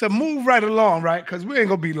 to move right along, right? Because we ain't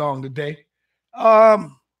gonna be long today.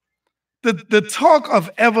 The talk of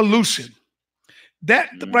evolution, that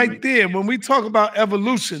right there, when we talk about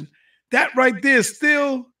evolution, that right there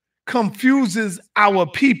still confuses our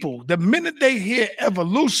people. The minute they hear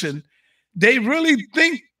evolution, they really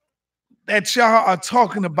think that y'all are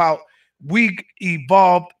talking about we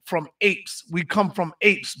evolved from apes. We come from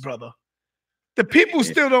apes, brother. The people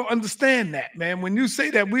still don't understand that, man. When you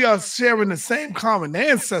say that we are sharing the same common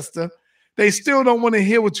ancestor, they still don't want to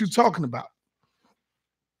hear what you're talking about.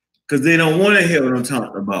 Because they don't want to hear what I'm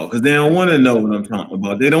talking about. Because they don't want to know what I'm talking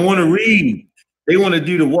about. They don't want to read. They want to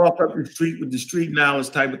do the walk up the street with the street knowledge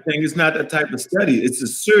type of thing. It's not that type of study. It's a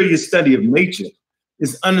serious study of nature.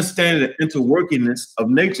 It's understanding the interworkingness of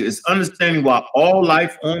nature. It's understanding why all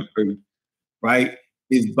life on Earth, right,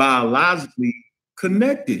 is biologically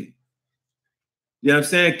connected. You know what I'm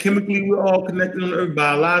saying? Chemically, we're all connected on Earth.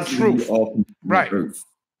 Biologically, we're all connected on Earth.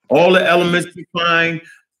 All the elements we find,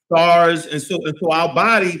 stars, and so our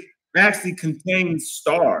body actually contains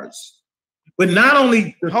stars. But not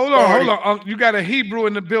only hold on. You got a Hebrew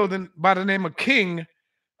in the building by the name of King.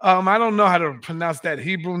 I don't know how to pronounce that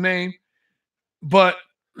Hebrew name, but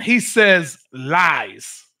he says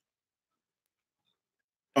lies.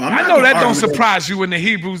 I know that don't surprise you when the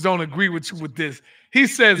Hebrews don't agree with you with this. He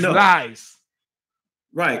says lies.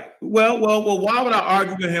 Right. Well, why would I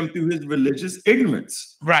argue with him through his religious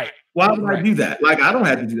ignorance? Right. Why would I do that? Like, I don't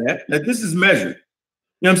have to do that. Like, this is measured.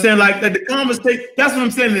 You know what I'm saying? Like, the conversation, that's what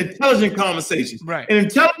I'm saying, an intelligent conversation. Right. An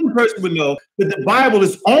intelligent person would know that the Bible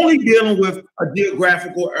is only dealing with a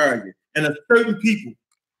geographical area and a certain people.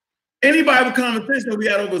 Any Bible conversation, we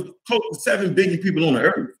had over close to 7 billion people on the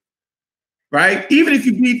earth. Right? Even if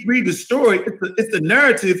you read the story, it's the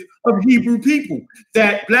narrative of Hebrew people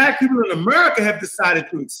that Black people in America have decided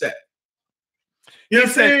to accept. You know what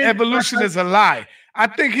I'm saying? Evolution is a lie. I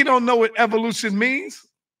think he don't know what evolution means.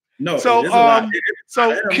 No. So,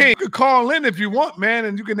 King, you could call in if you want, man,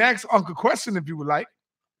 and you can ask Uncle a question if you would like.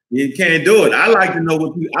 You can't do it. I like to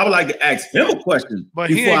know I would like to ask him a question. But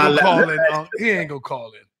he ain't gonna call in. He ain't gonna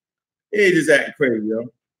call in. He just acting crazy, yo.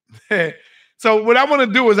 So what I want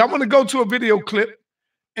to do is I want to go to a video clip,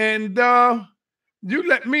 and you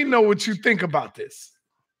let me know what you think about this.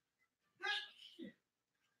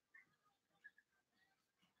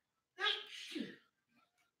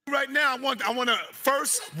 Right now, I want to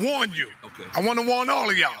first warn you. Okay. I want to warn all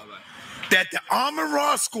of y'all that the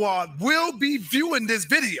Amon-Ra Squad will be viewing this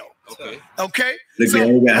video. Okay. Okay. So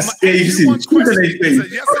I'm gonna ask you one question. It's a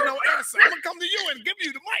yes or no answer. I'm gonna come to you and give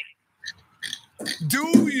you the mic.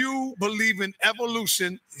 Do you believe in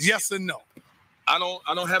evolution? Yes or no? I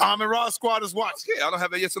don't have. Amon-Ra Squad is watching. Yeah, I don't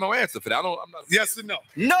have a yes or no answer for that. I'm not. Yes or no?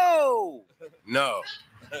 No. No.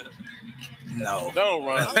 No. Don't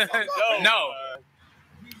run. No.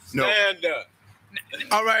 Stand up.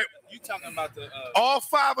 All right. You talking about the? All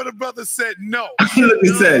 5 of the brothers said no. Look, he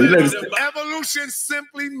said. Evolution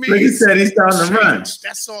simply means. Look, he said he's starting to run.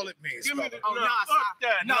 That's all it means. Give me brother. the, fuck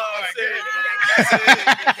that. No,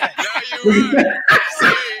 Now you right.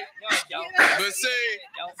 But see,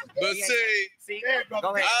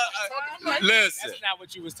 go ahead. Listen. That's not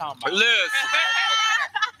what you was talking about. Listen.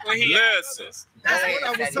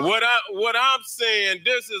 What I'm saying,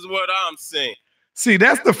 this is what I'm saying. See,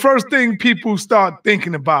 that's the first thing people start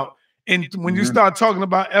thinking about. And when you start talking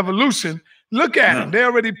about evolution, look at them. They're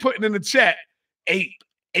already putting in the chat, ape.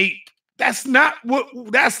 That's not what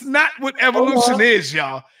evolution is,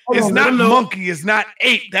 y'all. It's not monkey, it's not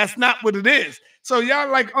ape. That's not what it is. So y'all,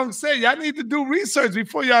 like Unc said, y'all need to do research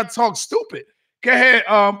before y'all talk stupid. Go ahead,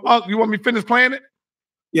 Unc, you want me to finish playing it?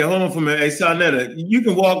 Yeah, hold on for a minute. Hey, Sarnetta, you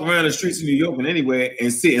can walk around the streets of New York and anywhere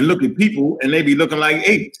and sit and look at people, and they be looking like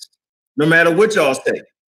apes, no matter what y'all say.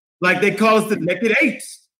 Like they call us the naked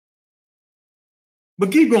apes.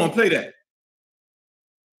 But keep going, play that.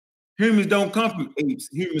 Humans don't come from apes.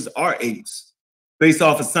 Humans are apes, based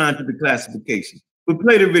off of scientific classification. But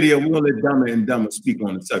play the video. We're going to let Dumber and Dumber speak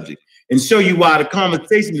on the subject and show you why the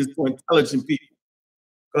conversation is for intelligent people.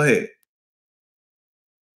 Go ahead.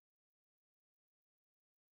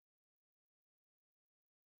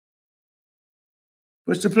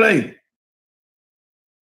 Push the play.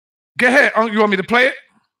 Go ahead. You want me to play it?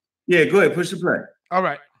 Yeah, go ahead. Push the play. All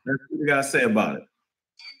right. That's what you got to say about it.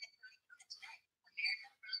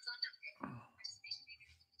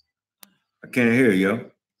 I can't hear you, yo.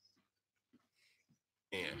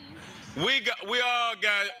 We all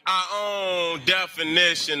got our own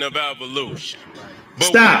definition of evolution. But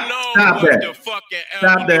Stop that.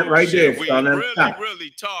 Stop that right there. We really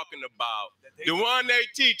talking about the one they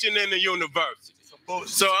teaching in the university.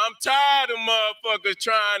 So I'm tired of motherfuckers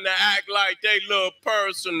trying to act like they little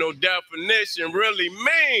personal definition really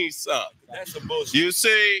means something. That's a bullshit. You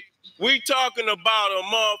see, we talking about a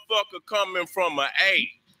motherfucker coming from an ape.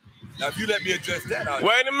 Now, if you let me address that,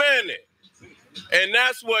 wait a minute. And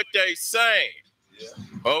that's what they saying. Yeah.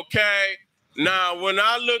 Okay. Now, when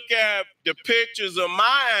I look at the pictures of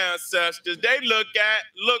my ancestors, they look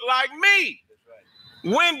like me. Right.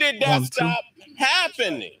 When did that stop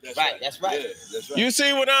happening? That's right. That's right. Yeah, that's right. You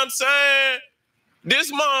see what I'm saying? This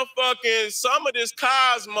motherfucking, some of this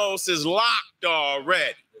cosmos is locked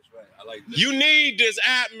already. That's right. I like this. You need this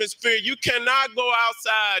atmosphere. You cannot go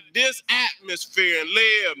outside this atmosphere and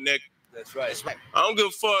live, nigga. That's right. That's right. I don't give a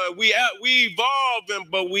fuck. We evolving,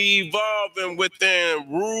 but we evolving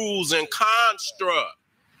within rules and construct.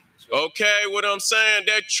 Okay, what I'm saying?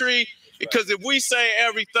 That tree, because if we say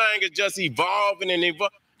everything is just evolving and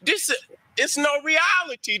evolving, it's no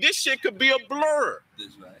reality. This shit could be a blur.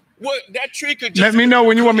 That's right. What that tree could just let me know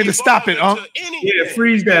when you want me to stop it, huh? Yeah,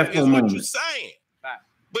 freeze that for a moment. What you're saying.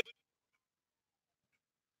 But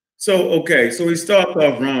so he starts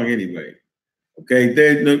off wrong anyway. Okay,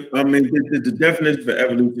 the definition for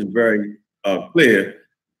evolution is very clear.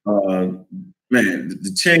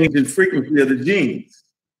 The change in frequency of the genes.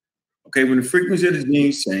 Okay, when the frequency of the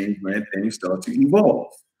genes change, man, things start to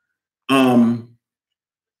evolve.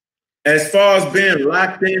 As far as being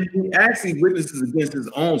locked in, he actually witnesses against his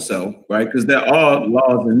own self, right? Because there are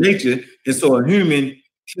laws in nature, and so a human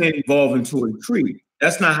can evolve into a tree.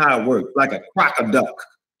 That's not how it works, like a crocoduck.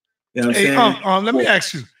 You know what I'm saying? Let me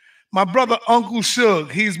ask you. My brother Uncle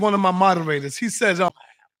Suge, he's one of my moderators. He says,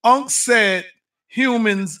 Unc said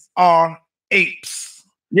humans are apes.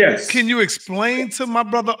 Yes. Can you explain to my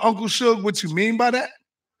brother Uncle Suge what you mean by that?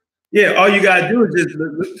 Yeah, all you gotta do is just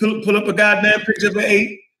pull up a goddamn picture of an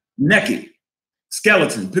ape, naked,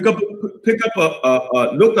 skeleton. Pick up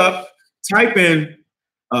look up, type in.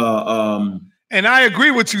 And I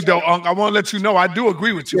agree with you though, Unc. I want to let you know I do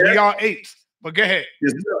agree with you. Yeah. We are apes. But go ahead.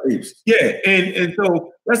 Yeah, and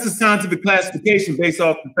so that's the scientific classification based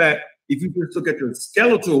off the fact if you just look at the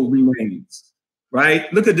skeletal remains, right?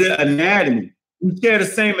 Look at the anatomy. We share the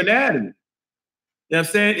same anatomy. You know what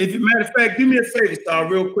I'm saying? If you, matter of fact, do me a favor, Star,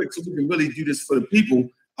 real quick, so we can really do this for the people.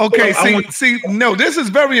 Okay, no, this is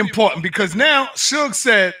very important because now Suge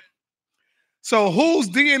said, so whose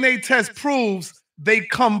DNA test proves they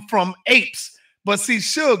come from apes? But see,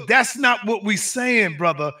 Suge, that's not what we're saying,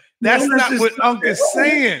 brother. That's not what Unc is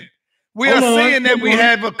saying. We are saying that we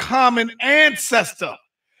have a common ancestor.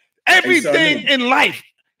 Everything in life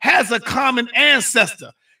has a common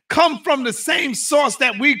ancestor. Come from the same source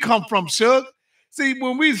that we come from, Suge. See,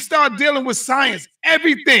 when we start dealing with science,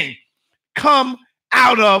 everything come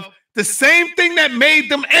out of the same thing that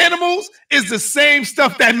made them animals is the same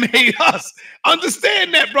stuff that made us.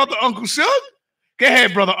 Understand that, brother Uncle Suge? Go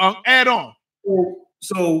ahead, brother Unc. Add on.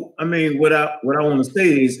 So I mean, what I want to say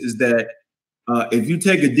is that if you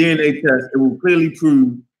take a DNA test, it will clearly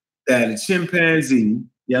prove that a chimpanzee, you know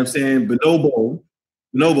what I'm saying, bonobos,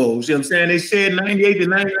 you know what I'm saying, they share 98 to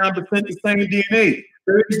 99% the same DNA.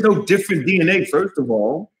 There is no different DNA, first of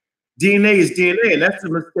all. DNA is DNA, and that's the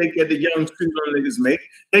mistake that the young street niggas make.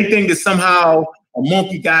 They think that somehow a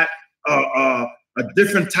monkey got a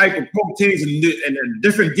different type of proteins and a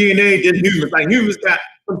different DNA than humans. Like humans got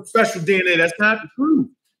some special DNA. That's not the truth.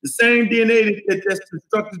 The same DNA that's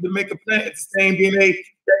constructed to make a plant, it's the same DNA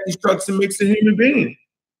that constructs and makes a human being.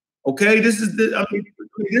 Okay, this is the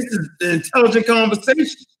intelligent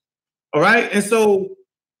conversation. All right, and so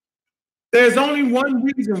there's only one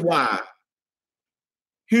reason why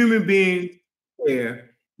human beings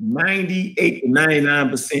share 98 to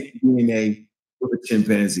 99% DNA with a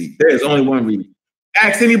chimpanzee. There's only one reason.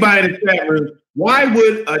 Ask anybody in the chat room, why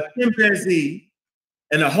would a chimpanzee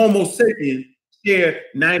and a Homo sapien share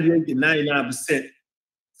 98 to 99%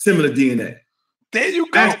 similar DNA? There you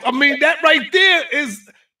go. I mean, that right there is,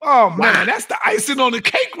 oh man, that's the icing on the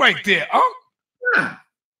cake right there. Huh?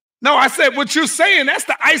 No, I said what you're saying, that's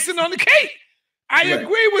the icing on the cake. I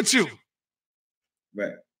agree with you.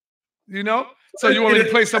 Right. You know? So you want me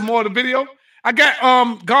to play some more of the video? I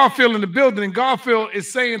got Garfield in the building, and Garfield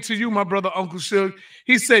is saying to you, my brother Uncle Suge,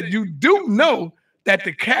 he said, you do know that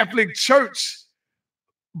the Catholic Church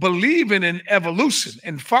believe in evolution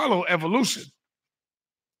and follow evolution.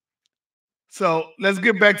 So let's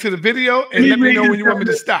get back to the video and let me know when you want me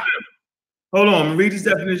to stop. Hold on, read these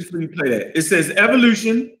definitions before you play that. It says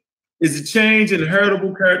evolution is a change in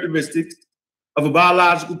heritable characteristics of a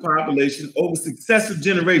biological population over successive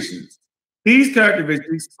generations. These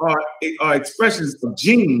characteristics are expressions of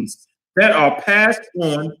genes that are passed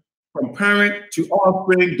on from parent to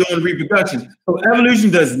offspring during reproduction. So evolution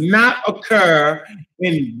does not occur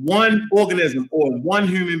in one organism or one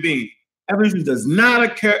human being. Evolution does not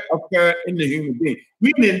occur in the human being.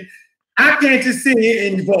 Meaning, I can't just sit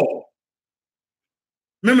here and evolve.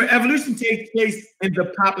 Remember, evolution takes place in the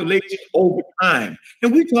population over time.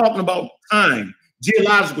 And we're talking about time,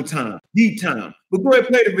 geological time, deep time. But go ahead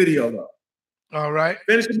and play the video, though. All right.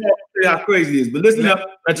 Finish it off, see how crazy it is. But listen up.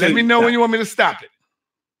 Let me know when you want me to stop it.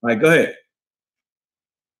 All right, go ahead.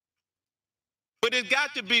 But it's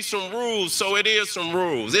got to be some rules, so it is some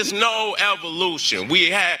rules. It's no evolution.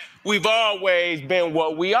 We've always been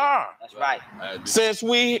what we are. That's right. Since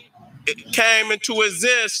we came into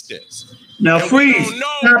existence. Now, and freeze. We don't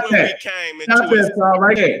know Stop when that. we came Stop into that, Saul,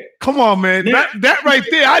 right there. Come on, man. That right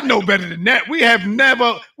there, I know better than that. We have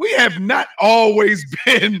not always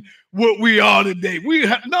been what we are today.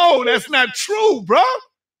 No, that's not true, bro.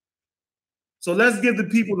 So let's give the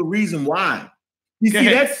people the reason why. You see,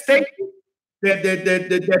 that statement that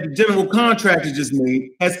the general contractor just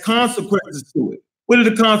made has consequences to it. What are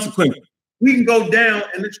the consequences? We can go down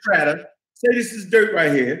in the strata. Say this is dirt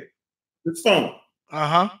right here. This phone.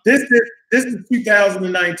 Uh-huh. This is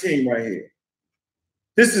 2019 right here.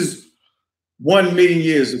 This is 1 million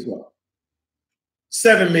years ago,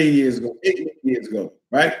 7 million years ago, 8 million years ago,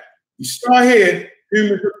 right? You start here,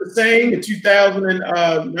 humans look the same in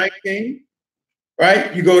 2019,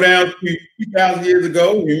 right? You go down to 2,000 years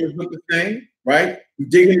ago, humans look the same, right? You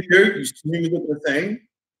dig in the dirt, humans look the same.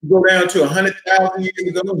 You go down to 100,000 years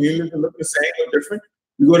ago, humans look the same, no different.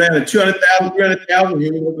 You go down to 200,000, 300,000,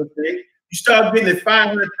 humans look the same. You start getting at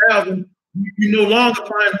 500,000, you no longer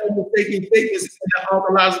find Homo sapiens in the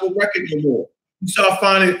archaeological record anymore. You start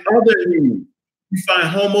finding other humans. You find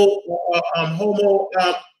Homo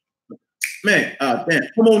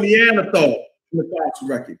Neanderthal in the fossil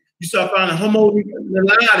record. You start finding Homo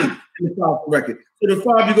naledi in the fossil record. So the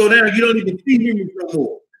farther you go down, you don't even see humans no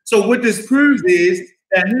more. So what this proves is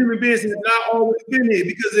that human beings have not always been here,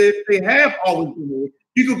 because if they have always been here,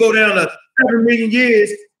 you could go down to 7 million years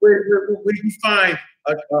where you find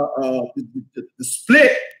the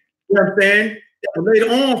split, you know what I'm saying, that later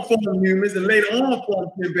on formed humans and later on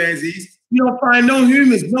formed chimpanzees. You don't find no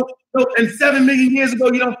humans, no So, and 7 million years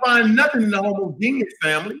ago, you don't find nothing in the Homo genius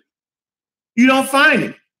family. You don't find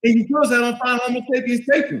it. And you also don't find Homo sapiens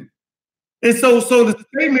sapien. And so the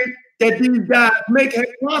statement that these guys make has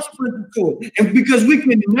consequences to it. And because we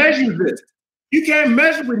can measure this, you can't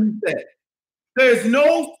measure what he said. There's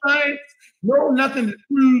no science, no nothing that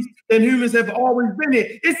proves that humans have always been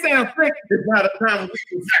here. It sounds slick. There's not a time when we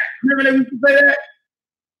can say. Remember that we used to say that?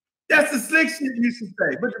 That's the slick shit you should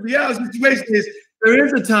say. But the reality situation is there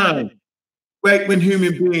is a time when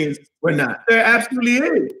human beings were not. There absolutely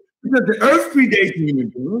is. Because the earth predates human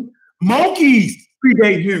beings. Monkeys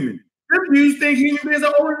predate humans. Some dudes think human beings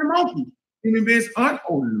are older than monkeys. Human beings aren't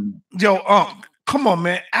older than monkeys. Yo, come on,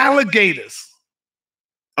 man. Alligators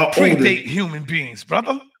predate older. human beings,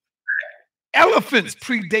 brother. Elephants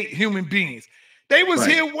predate human beings. They was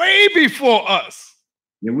here way before us.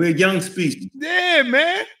 Yeah, we're a young species. Yeah,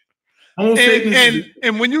 man.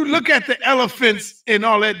 And when you look at the elephants and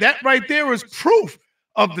all that, that right there is proof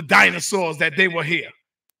of the dinosaurs that they were here.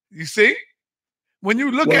 You see? When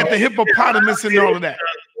you look at the hippopotamus and all of that.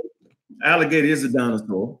 Alligator is a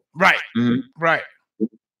dinosaur. Right. Mm-hmm. Right.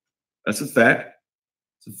 That's a fact.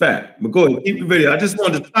 It's a fact. But go ahead, keep the video. I just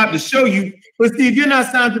wanted to stop to show you. But see, if you're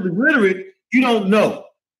not scientifically literate, you don't know.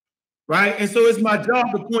 Right? And so it's my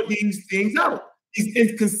job to point these things out. These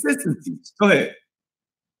inconsistencies. Go ahead.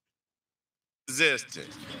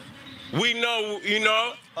 Existence. We know, you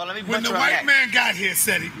know. When the white man got here,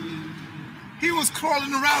 said he was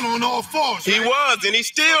crawling around on all fours. He was, and he's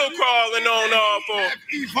still crawling on all fours.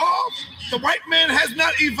 Evolved? The white man has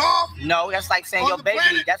not evolved? No, that's like saying your baby.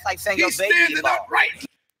 That's like saying your baby standing upright.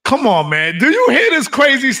 Come on, man. Do you hear this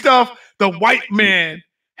crazy stuff? The white man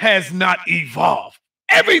has not evolved.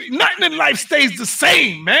 Nothing in life stays the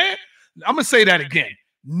same, man. I'm gonna say that again.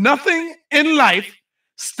 Nothing in life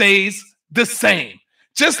stays the same.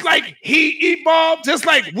 Just like he evolved, just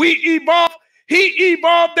like we evolved, he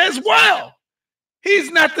evolved as well.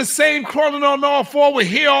 He's not the same crawling on all four with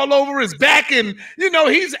hair all over his back. And,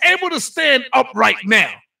 he's able to stand upright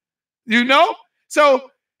now,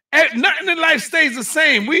 So nothing in life stays the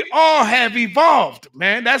same. We all have evolved,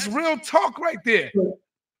 man. That's real talk right there.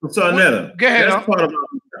 So, Anetta, go ahead.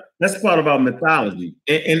 That's part of our mythology.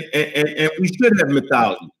 And we should have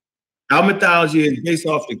mythology. Our mythology is based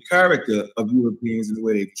off the character of Europeans and the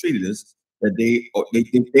way they've treated us, that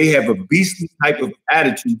they have a beastly type of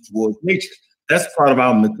attitude towards nature. That's part of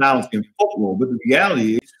our mythology and folklore. But the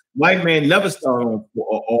reality is, white man never started on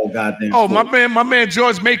all goddamn. Oh, my man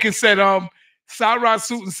George Macon said, Cyrod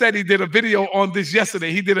Sutton said he did a video on this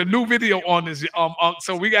yesterday. He did a new video on this.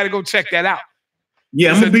 So we got to go check that out.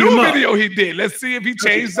 Yeah, it's a new video he did. Let's see if he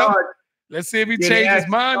changed something. Let's see if he changed his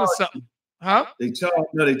mind or something. Huh? They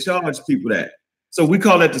charge people that. So we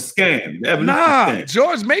call that the scam. Scam.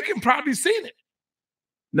 George Macon probably seen it.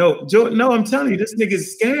 No, I'm telling you, this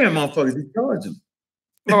nigga's scam, motherfuckers. He charge them.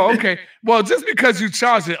 Oh, okay. Well, just because you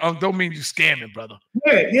charge it, don't mean you scamming, brother.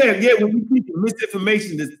 Yeah. When you keep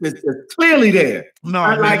misinformation that's clearly there.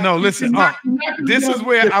 No, listen. This is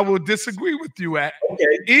where I will disagree with you at. Okay.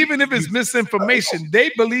 Even if it's misinformation, they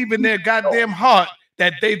believe in their goddamn heart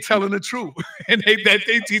that they telling the truth and that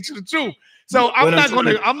they teaching the truth. So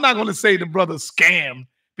I'm not gonna say the brother scam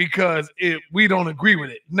because we don't agree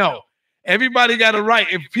with it. No. Everybody got a right.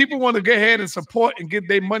 If people want to go ahead and support and give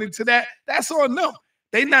their money to that, that's on them.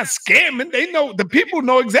 They not scamming. They know, the people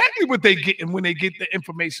know exactly what they getting when they get the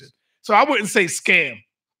information. So I wouldn't say scam.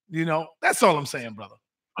 That's all I'm saying, brother.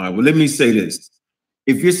 All right, well, let me say this.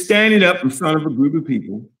 If you're standing up in front of a group of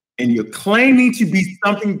people and you're claiming to be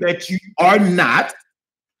something that you are not,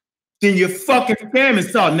 then you're fucking scamming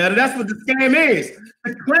something. Now, that's what the scam is.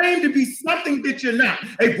 To claim to be something that you're not.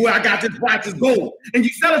 Hey, boy, I got this watch, it's gold. And you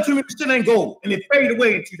sell it to me, it still ain't gold. And it fade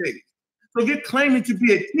away in 2 days. So you're claiming to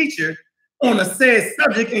be a teacher on a said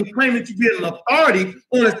subject and claiming to be an authority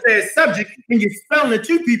on a said subject, and you're selling it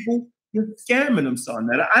to people, you're scamming them, son.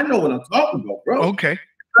 Now, I know what I'm talking about, bro. Okay.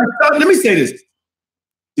 Let me say this.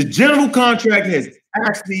 The general contract has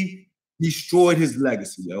actually destroyed his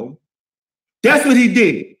legacy, yo. That's what he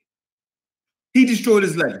did. He destroyed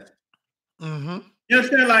his legacy. Mm-hmm. You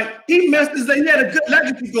understand? Like, he messed his legacy. He had a good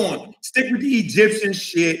legacy going. Stick with the Egyptian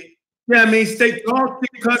shit. You know what I mean?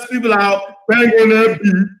 Cuss people out. Bang on that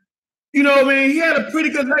beat. You know what I mean? He had a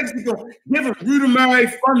pretty good legacy going. Give a rudimentary,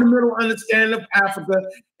 fundamental understanding of Africa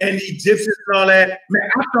and the Egyptians and all that. Man,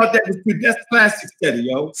 I thought that was good. That's classic study,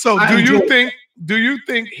 yo. So do you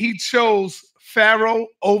think he chose Pharaoh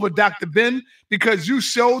over Dr. Ben because you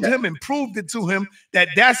showed him and proved it to him that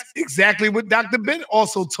that's exactly what Dr. Ben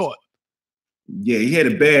also taught? Yeah, he had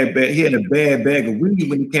a bad bag of weed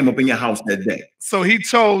when he came up in your house that day. So he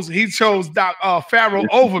chose Pharaoh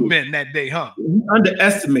over Ben that day, huh? He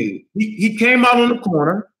underestimated. He came out on the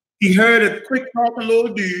corner. He heard a quick talking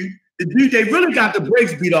little dude. The dude, they really got the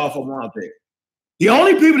brakes beat off of him out there. The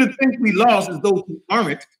only people that think we lost is those who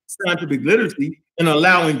aren't scientific literacy and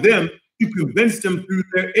allowing them to convince them through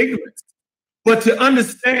their ignorance. But to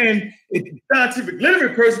understand, if the scientific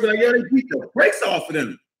literate person be like, yo, they beat the brakes off of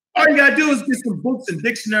them. All you gotta do is get some books and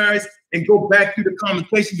dictionaries and go back through the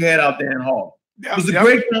conversation you had out there in Hall. It was a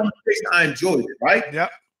great conversation. I enjoyed it, right? Yeah.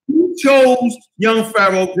 He chose young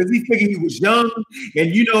Pharaoh because he figured he was young,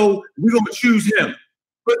 and we're gonna choose him.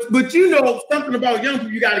 But something about young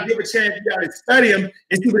people, you gotta give a chance, you gotta study them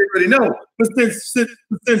and see what they really know. But since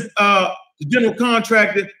the general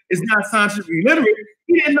contractor is not scientifically literate,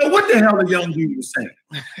 he didn't know what the hell the young dude was saying.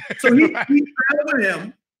 So he sided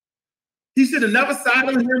him. He should have never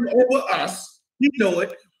sided him over us. You know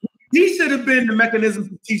it. He should have been the mechanism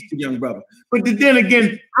to teach the young brother. But then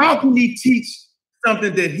again, how can he teach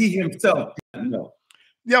something that he himself didn't know?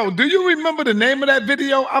 Yo, do you remember the name of that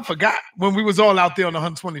video? I forgot when we was all out there on the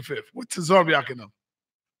 125th. What's Tazariak?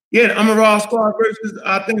 Yeah, I'm a Raw Squad versus,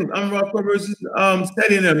 I think I'm Raw Squad versus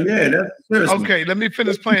Steady and them. Yeah, that's seriously. Okay, let me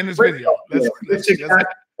finish playing this video. Let's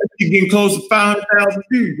getting close to 500,000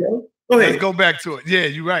 views, yo. Go ahead. Let's go back to it. Yeah,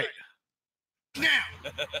 you're right. Now,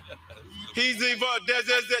 he's evolved. Does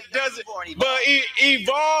it? But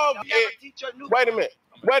evolve. Wait a minute.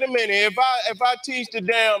 If I teach the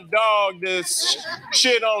damn dog this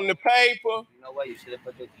shit on the paper,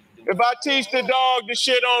 if I teach the dog the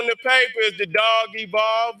shit on the paper, is the dog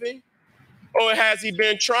evolving, or has he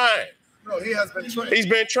been trying? No, he has been trying. He's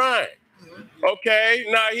been trying. Okay.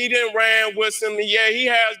 Now he didn't ran with some. Yeah, he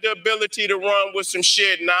has the ability to run with some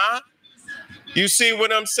shit now. You see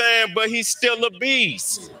what I'm saying? But he's still a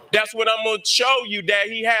beast. That's what I'm going to show you, that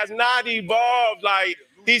he has not evolved. Like,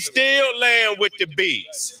 he's still laying with the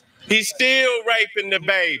beasts. He's still raping the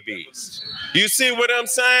babies. You see what I'm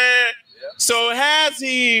saying? So has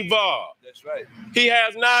he evolved? That's right. He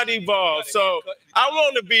has not evolved. So I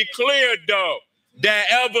want to be clear, though, that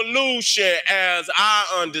evolution, as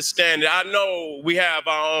I understand it, I know we have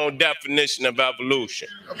our own definition of evolution.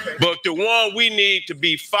 Okay. But the one we need to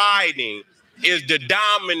be fighting is the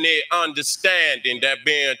dominant understanding that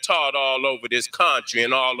being taught all over this country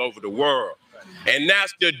and all over the world. And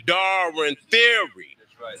that's the Darwin theory.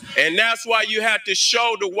 That's right. And that's why you have to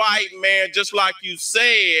show the white man, just like you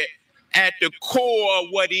said, at the core of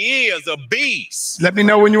what he is, a beast. Let me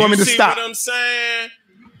know when you want me to stop. You see what I'm saying?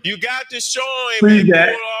 You got to show him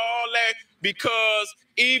all that, because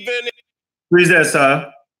even... Freeze that,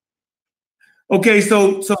 sir. Okay,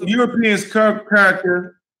 so Europeans'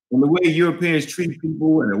 character and the way Europeans treat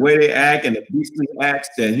people and the way they act and the beastly acts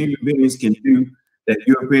that human beings can do, that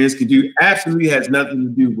Europeans can do, absolutely has nothing to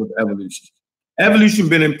do with evolution. Evolution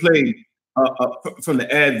been in play from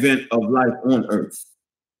the advent of life on Earth.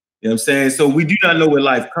 You know what I'm saying? So we do not know where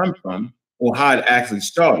life comes from or how it actually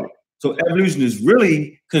started. So evolution is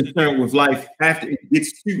really concerned with life after it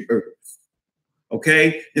gets to Earth.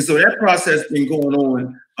 Okay? And so that process has been going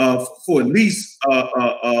on for at least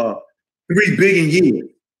 3 billion years.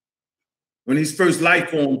 When these first life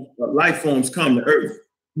forms come to Earth,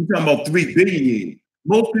 we're talking about 3 billion years.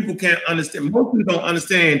 Most people can't understand. Most people don't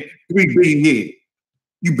understand 3 billion years.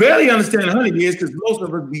 You barely understand 100 years because most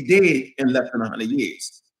of us be dead in less than 100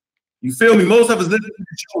 years. You feel me? Most of us listening to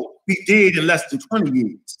the show be dead in less than 20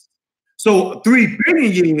 years. So 3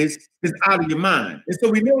 billion years is out of your mind. And so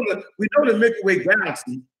we know the Milky Way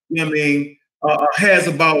galaxy, you know what I mean, has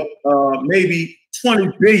about maybe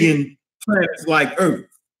 20 billion planets like Earth.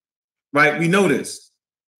 Right? We know this.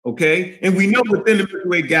 Okay? And we know within the Milky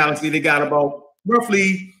Way galaxy, they got about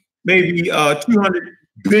roughly maybe 200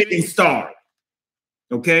 billion stars.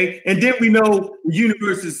 Okay? And then we know the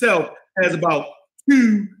universe itself has about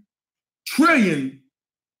 2 trillion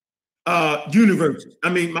universes. I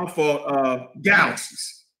mean,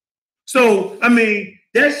 galaxies. So, I mean,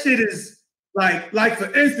 that shit is like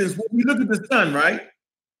for instance, when we look at the sun, right?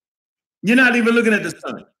 You're not even looking at the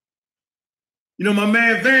sun. You know, my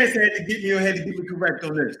man Vance had to get me correct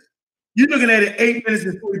on this. You're looking at it 8 minutes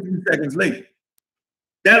and 42 seconds later.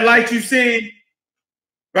 That light you've seen,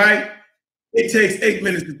 right? It takes 8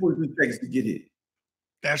 minutes and 42 seconds to get here.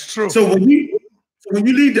 That's true. So when you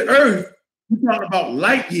leave the Earth, you're talking about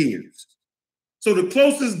light years. So the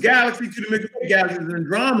closest galaxy to the Milky Way galaxy is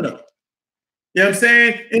Andromeda. You know what I'm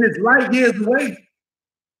saying? And it's light years away.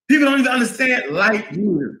 People don't even understand light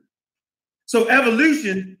years. So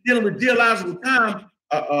evolution, dealing with geological time,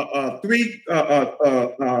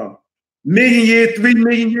 million years, 3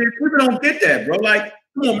 million years. People don't get that, bro. Like,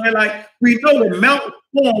 come on, man. Like, we know the mountain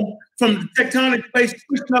formed from the tectonic plates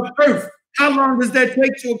pushing up Earth. How long does that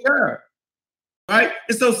take to occur? Right?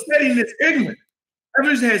 And so studying this ignorant.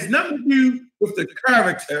 Evolution has nothing to do with the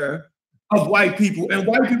character of white people, and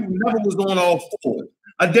white people never was on all fours.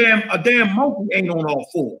 A damn monkey ain't on all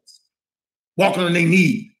fours, walking on their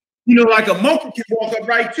knees. You know, like a monkey can walk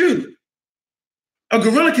upright too. A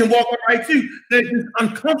gorilla can walk upright too. They're just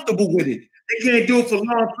uncomfortable with it. They can't do it for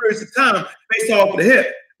long periods of time based off of the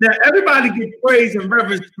hip. Now, everybody gives praise and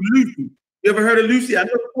reverence to Lucy. You ever heard of Lucy? I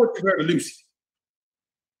know, of course, you've heard of Lucy.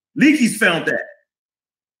 Leakey's found that.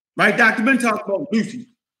 Right? Dr. Ben talked about Lucy.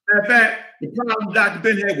 Matter of fact, the problem Dr.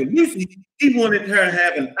 Ben had with Lucy, he wanted her to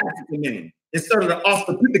have an African name. Instead of the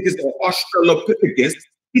Australopithecus or Australopithecus,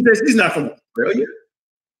 he says she's not from Australia.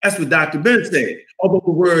 That's what Dr. Ben said, although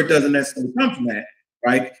the word doesn't necessarily come from that,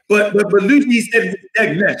 right? But Lucy said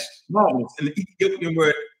Egnesh, marvelous, in the Ethiopian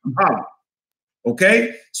word Mahalo.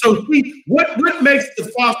 Okay? So see, what makes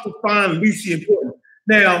the fossil find Lucy important?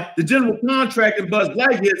 Now, the general contractor Buzz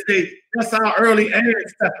Lightyear say that's our early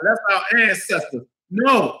ancestor. That's our ancestor.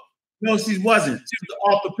 No, she wasn't. She was the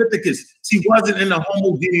Australopithecus. She wasn't in the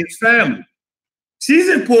homogeneous family. She's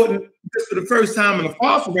important because for the first time in the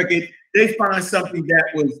fossil record, they find something that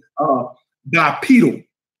was bipedal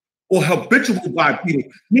or habitual bipedal,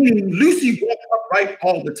 meaning Lucy walked upright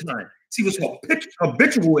all the time. She was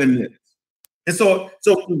habitual in this. And so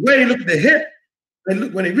the way they look at the hip,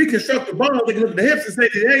 when they reconstruct the bones, they can look at the hips and say,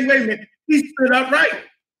 hey, wait a minute, he stood upright.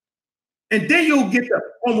 And then you'll get the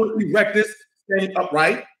Homo erectus standing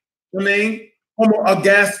upright. I mean, Homo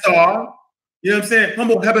ergaster, you know what I'm saying?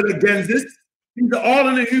 Homo heidelbergensis. These are all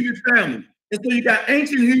in the human family. And so you got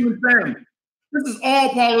ancient human family. This is all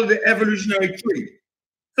part of the evolutionary tree.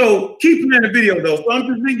 So keep playing the video though. So I'm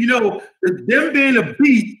just thinking, them being a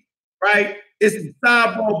beast, right? It's some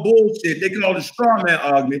sideball bullshit. They call it straw man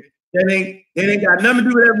argument. That ain't got nothing to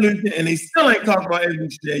do with evolution, and they still ain't talking about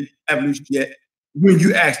evolution yet when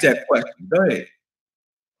you ask that question. Go ahead.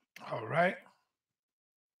 All right.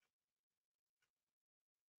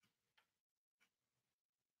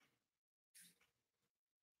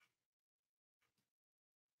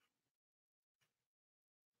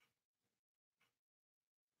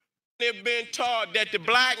 They've been taught that the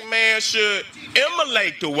black man should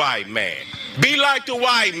emulate the white man, be like the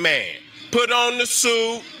white man, put on the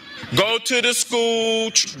suit, go to the school,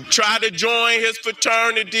 try to join his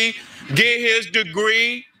fraternity, get his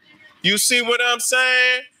degree. You see what I'm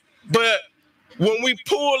saying? But when we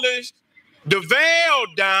pull the veil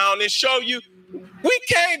down and show you, we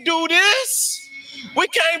can't do this. We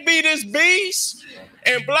can't be this beast.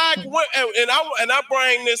 And black women, and I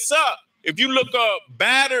bring this up. If you look up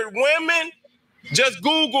battered women, just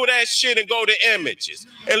Google that shit and go to images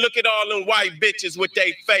and look at all them white bitches with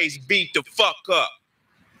their face beat the fuck up.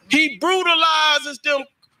 He brutalizes them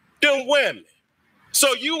women.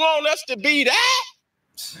 So you want us to be that?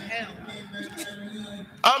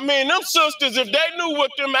 I mean, them sisters, if they knew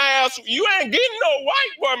what them ass, you ain't getting no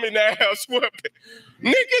white woman ass whooping.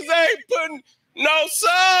 Niggas ain't putting, no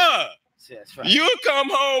sir. That's right. You come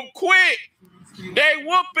home quick. They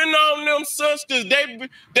whooping on them sisters.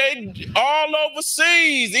 They all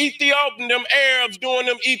overseas. Ethiopian, them Arabs doing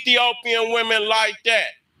them Ethiopian women like that.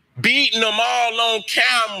 Beating them all on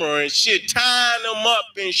camera and shit, tying them up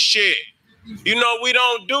and shit. We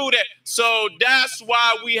don't do that. So that's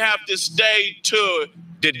why we have to stay to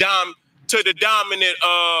the dominant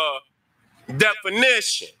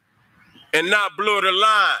definition and not blur the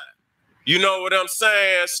line. You know what I'm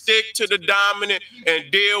saying? Stick to the dominant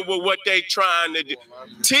and deal with what they trying to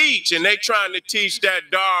teach. And they trying to teach that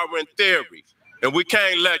Darwin theory. And we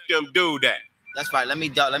can't let them do that. That's right. Let me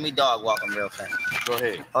dog walk them real fast. Go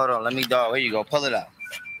ahead. Hold on. Let me dog. Here you go. Pull it out.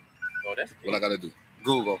 Oh, that's what I got to do.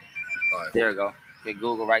 Google. All right. There you go. Okay,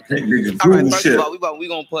 Google right there. All right, first of all, we're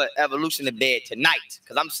going to put evolution to bed tonight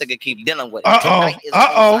because I'm sick of keep dealing with it. Tonight is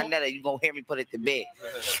you're going to hear me put it to bed.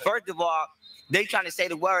 First of all, they trying to say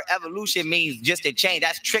the word evolution means just a change.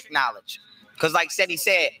 That's trick knowledge. Because like he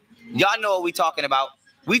said, y'all know what we talking about.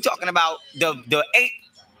 We talking about the ape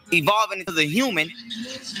evolving into the human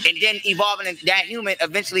and then evolving into that human,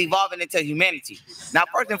 eventually evolving into humanity. Now,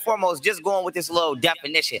 first and foremost, just going with this little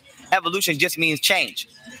definition, evolution just means change.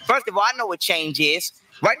 First of all, I know what change is.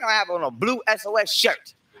 Right now, I have on a blue SOS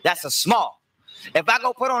shirt. That's a small. If I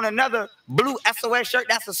go put on another blue SOS shirt,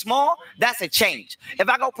 that's a small, that's a change. If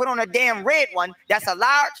I go put on a damn red one, that's a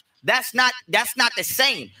large, that's not the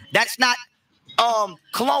same. That's not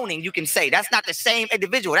cloning, you can say. That's not the same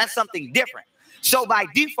individual. That's something different. So by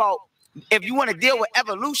default, if you want to deal with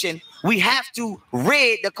evolution, we have to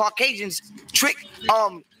rid the Caucasians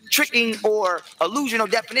tricking or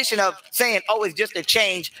illusional definition of saying, oh, it's just a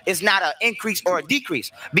change, it's not an increase or a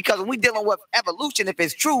decrease. Because when we're dealing with evolution, if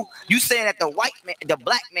it's true, you saying that the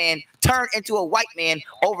black man turned into a white man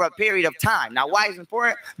over a period of time. Now, why is it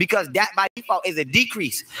important? Because that by default is a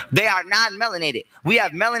decrease. They are non-melanated. We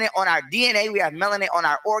have melanin on our DNA, we have melanin on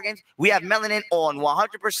our organs, we have melanin on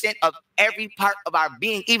 100% of every part of our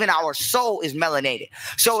being, even our soul is melanated.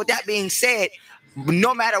 So with that being said,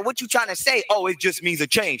 no matter what you're trying to say, oh, it just means a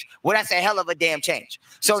change. Well, that's a hell of a damn change.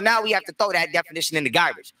 So now we have to throw that definition in the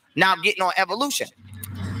garbage. Now getting on evolution.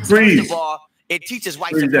 Freeze. First of all, it teaches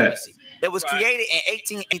white supremacy. It was created in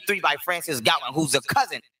 1883 by Francis Galton, who's a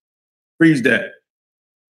cousin. Freeze that.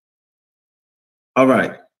 All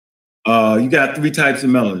right. You got 3 types of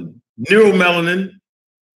melanin. Neuromelanin,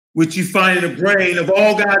 which you find in the brain of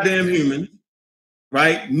all goddamn humans,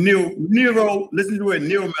 right? Listen to it,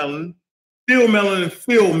 neuromelanin. Pheomelanin and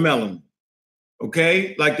pheomelanin,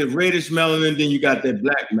 okay? Like the reddish melanin, then you got that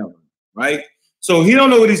black melanin, right? So he don't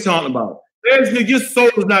know what he's talking about. Your soul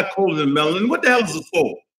is not colder than melanin. What the hell is a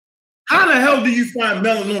soul? How the hell do you find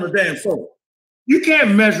melanin on a damn soul? You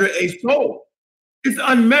can't measure a soul. It's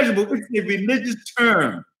unmeasurable. It's a religious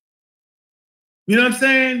term. You know what I'm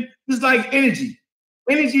saying? It's like energy.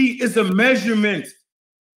 Energy is a measurement.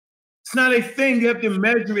 It's not a thing. You have to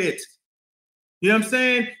measure it. You know what I'm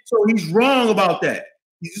saying? So he's wrong about that.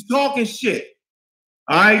 He's just talking shit.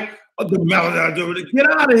 All right? Get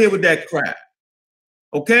out of here with that crap.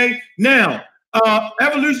 Okay? Now,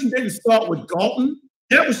 evolution didn't start with Galton.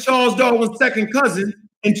 That was Charles Darwin's second cousin.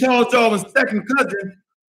 And Charles Darwin's second cousin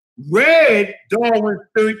read Darwin's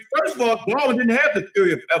theory. First of all, Darwin didn't have the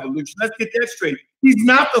theory of evolution. Let's get that straight. He's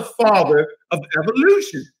not the father of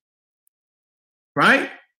evolution. Right?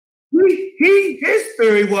 His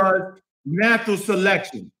theory was natural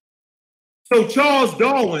selection. So Charles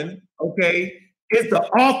Darwin, okay, is the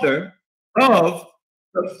author of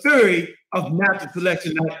the theory of natural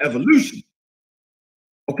selection, not evolution.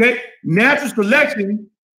 Okay? Natural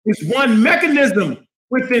selection is one mechanism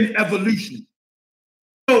within evolution.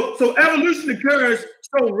 So evolution occurs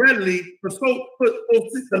so readily for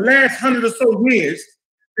the last 100 or so years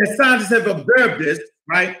that scientists have observed this,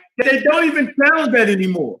 right? That they don't even challenge that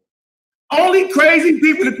anymore. Only crazy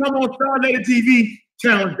people that come on Starlight TV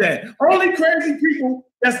challenge that. Only crazy people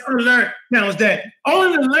that's unlearned challenge that.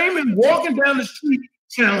 Only the layman walking down the street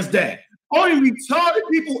challenge that. Only retarded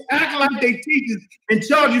people acting like they teachers and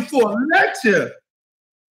charge you for a lecture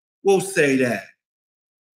will say that.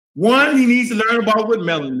 One, he needs to learn about what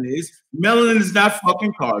melanin is. Melanin is not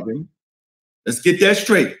fucking carbon. Let's get that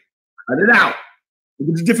straight. Cut it out.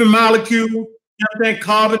 It's a different molecule. You know what I'm saying?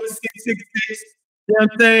 Carbon is 666. You know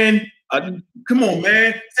what I'm saying? Come on,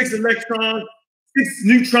 man. 6 electrons, 6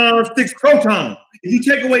 neutrons, 6 protons. If you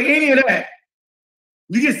take away any of that,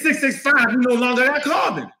 you get 665. You no longer got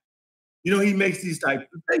carbon. You know, he makes these types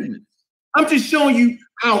of statements. I'm just showing you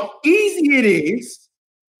how easy it is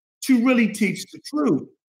to really teach the truth.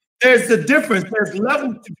 There's a difference. There's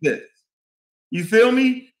levels to this. You feel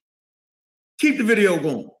me? Keep the video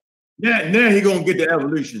going. Now he's going to get the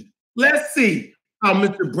evolution. Let's see how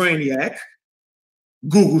Mr. Brainiac,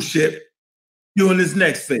 Google shit, doing this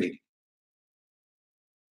next phase.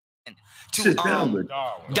 To Darwin.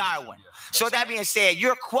 So that being said,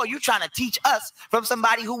 you're trying to teach us from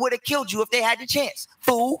somebody who would have killed you if they had the chance,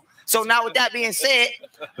 fool. So now with that being said,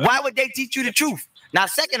 why would they teach you the truth? Now,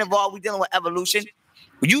 second of all, we're dealing with evolution.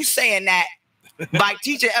 You saying that by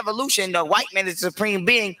teaching evolution, the white man is the supreme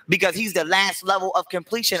being because he's the last level of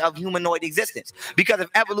completion of humanoid existence. Because if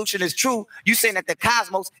evolution is true, you saying that the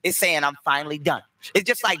cosmos is saying, I'm finally done. It's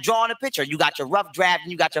just like drawing a picture. You got your rough draft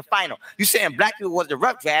and you got your final. You saying black people was the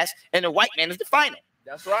rough draft and the white man is the final.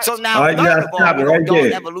 That's right. So now, third of all, we don't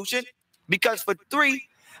do evolution because for 3,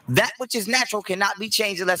 that which is natural cannot be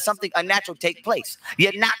changed unless something unnatural take place.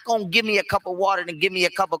 You're not going to give me a cup of water and give me a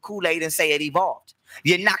cup of Kool-Aid and say it evolved.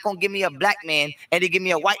 You're not going to give me a black man and then give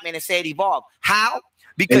me a white man and say it evolved. How?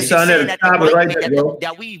 Because you're saying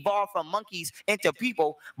that we evolved from monkeys into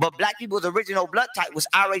people, but black people's original blood type was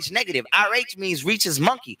Rh negative. Rh means reaches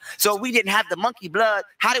monkey. So we didn't have the monkey blood.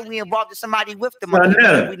 How did we evolve to somebody with the monkey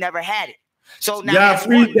blood? We never had it. So now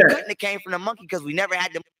we couldn't have came from the monkey because we never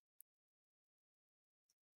had the.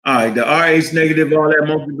 All right, the Rh negative, all that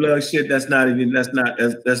monkey blood shit, that's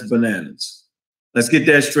bananas. Let's get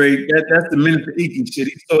that straight. That's the Minister Inky shit.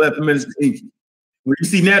 He stole that from Minister Inky. When you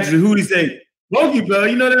see naturally, who he say, monkey blood,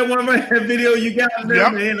 you know that one right that video you got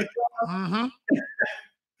there in the car?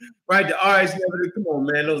 Right, the RH negative. Come on,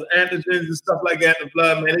 man. Those antigens and stuff like that in the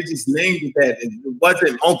blood, man. They just named it that. It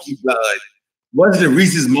wasn't monkey blood. It wasn't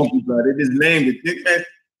Reese's monkey blood. They just named it.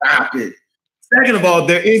 Stop it. Second of all,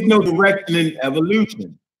 there is no direction in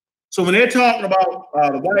evolution. So when they're talking about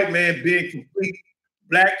the white man being complete,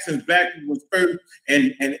 black since black people was first,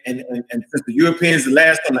 and since the Europeans the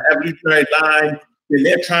last on the evolutionary line, and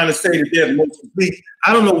they're trying to say that they're the most complete.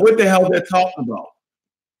 I don't know what the hell they're talking about.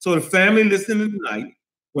 So the family listening tonight,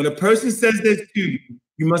 when a person says this to you,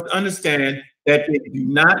 you must understand that they do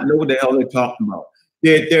not know what the hell they're talking about.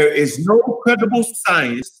 There is no credible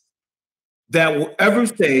science that will ever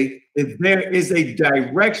say that there is a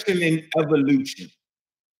direction in evolution.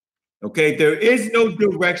 Okay, there is no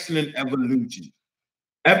direction in evolution.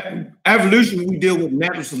 Evolution, we deal with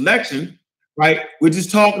natural selection, right? We're just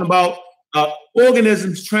talking about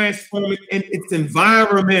organisms transforming in its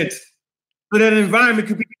environment. So that environment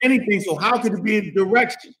could be anything. So how could it be in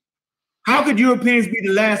direction? How could Europeans be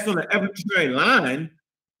the last on the evolutionary line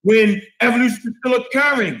when evolution is still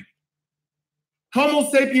occurring? Homo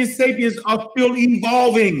sapiens sapiens are still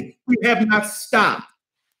evolving. We have not stopped.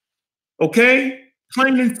 Okay?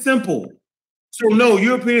 Plain and simple. So no,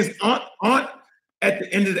 Europeans aren't at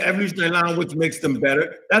the end of the evolutionary line, which makes them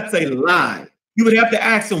better. That's a lie. You would have to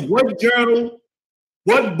ask them what journal,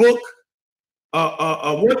 what book,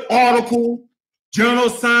 what article, journal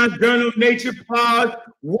of science, journal of nature, pod,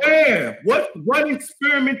 where? What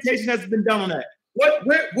experimentation has been done on that?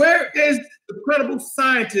 Where is the credible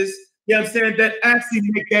scientist, you know what I'm saying, that actually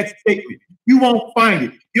make that statement? You won't find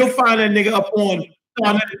it. You'll find that nigga up on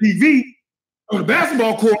TV, on the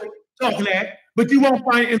basketball court, talking that, but you won't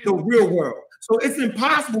find it in the real world. So it's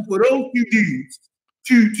impossible for those few dudes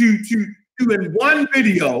to in one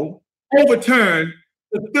video overturn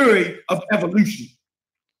the theory of evolution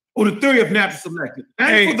or the theory of natural selection. And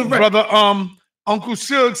hey, for the brother, Uncle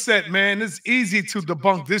Suge said, man, it's easy to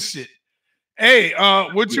debunk this shit. Hey,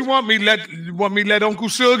 what you want me let Uncle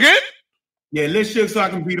Suge in? Yeah, let Suge so I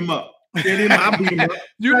can beat him up. I'll beat him up.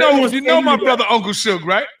 you know my brother Uncle Suge,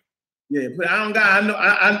 right? Yeah, but I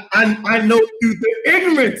know through the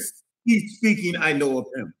ignorance he's speaking, I know of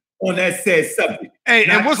him on that said subject. Hey,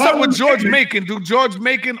 and what's up with George Macon? Do George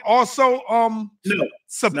Macon also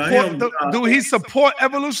support do he support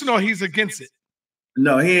evolution or he's against it?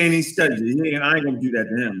 No, he ain't even studied. I ain't gonna do that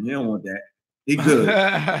to him. He don't want that. He good.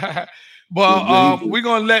 Well, we're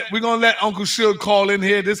gonna let Uncle Suge call in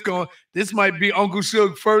here. This might be Uncle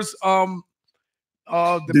Suge first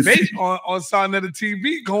debate on Sarnetta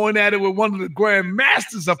TV, going at it with one of the grand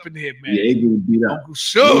masters up in here, man. Yeah, he gonna beat up. Uncle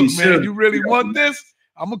Suge, man, you really want this?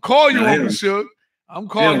 I'm gonna call you, Uncle Suge. I'm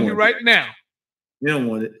calling you right now. You don't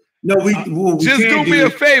want it. No, we just do me a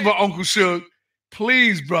favor, Uncle Suge.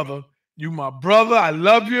 Please, brother. You my brother. I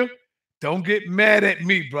love you. Don't get mad at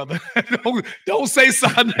me, brother. don't say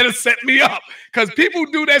something that'll set me up. Because people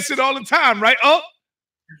do that shit all the time, right? Oh,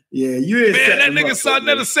 yeah, you is. Man, that nigga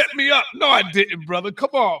Sarnetta set me up. No, I didn't, brother.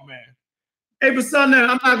 Come on, man. Hey, but Sarnetta,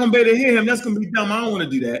 I'm not gonna be able to hear him. That's gonna be dumb. I don't want to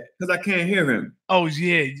do that because I can't hear him. Oh,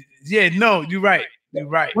 yeah. No, you're right. You're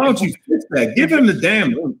right. Why don't you fix that? Give him the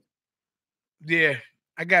damn link. Yeah,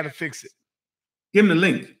 I gotta fix it. Give him the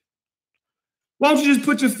link. Why don't you just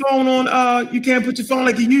put your phone on? You can't put your phone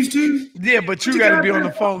like you used to? Yeah, but you gotta be on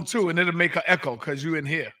the phone too, and it'll make an echo because you in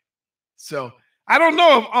here. So I don't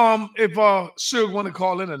know if Suge want to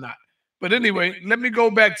call in or not. But anyway, let me go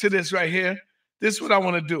back to this right here. This is what I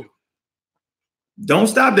want to do. Don't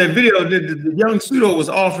stop that video. The young pseudo was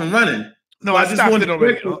off and running. No, I stopped it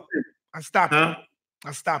already. I stopped it.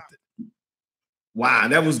 I stopped it. Wow,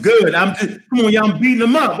 that was good. Come on, y'all, I'm beating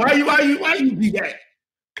him up. Why you do that?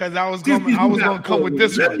 Because I was gonna come with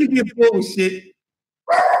this one. Let me get bullshit.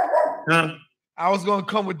 Huh? I was gonna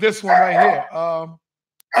come with this one right here. All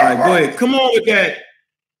right, go ahead. Come on with that.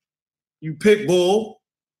 You pit bull.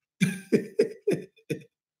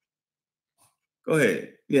 Go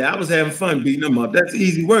ahead. Yeah, I was having fun beating them up. That's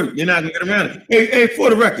easy work. You're not gonna get around it. Hey, for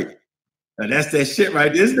the record. Now, that's that shit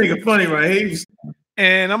right there. This nigga funny right here.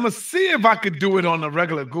 And I'm gonna see if I could do it on a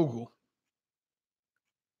regular Google.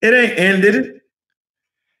 It ain't ended it.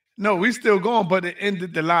 No, we still going, but it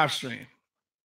ended the live stream.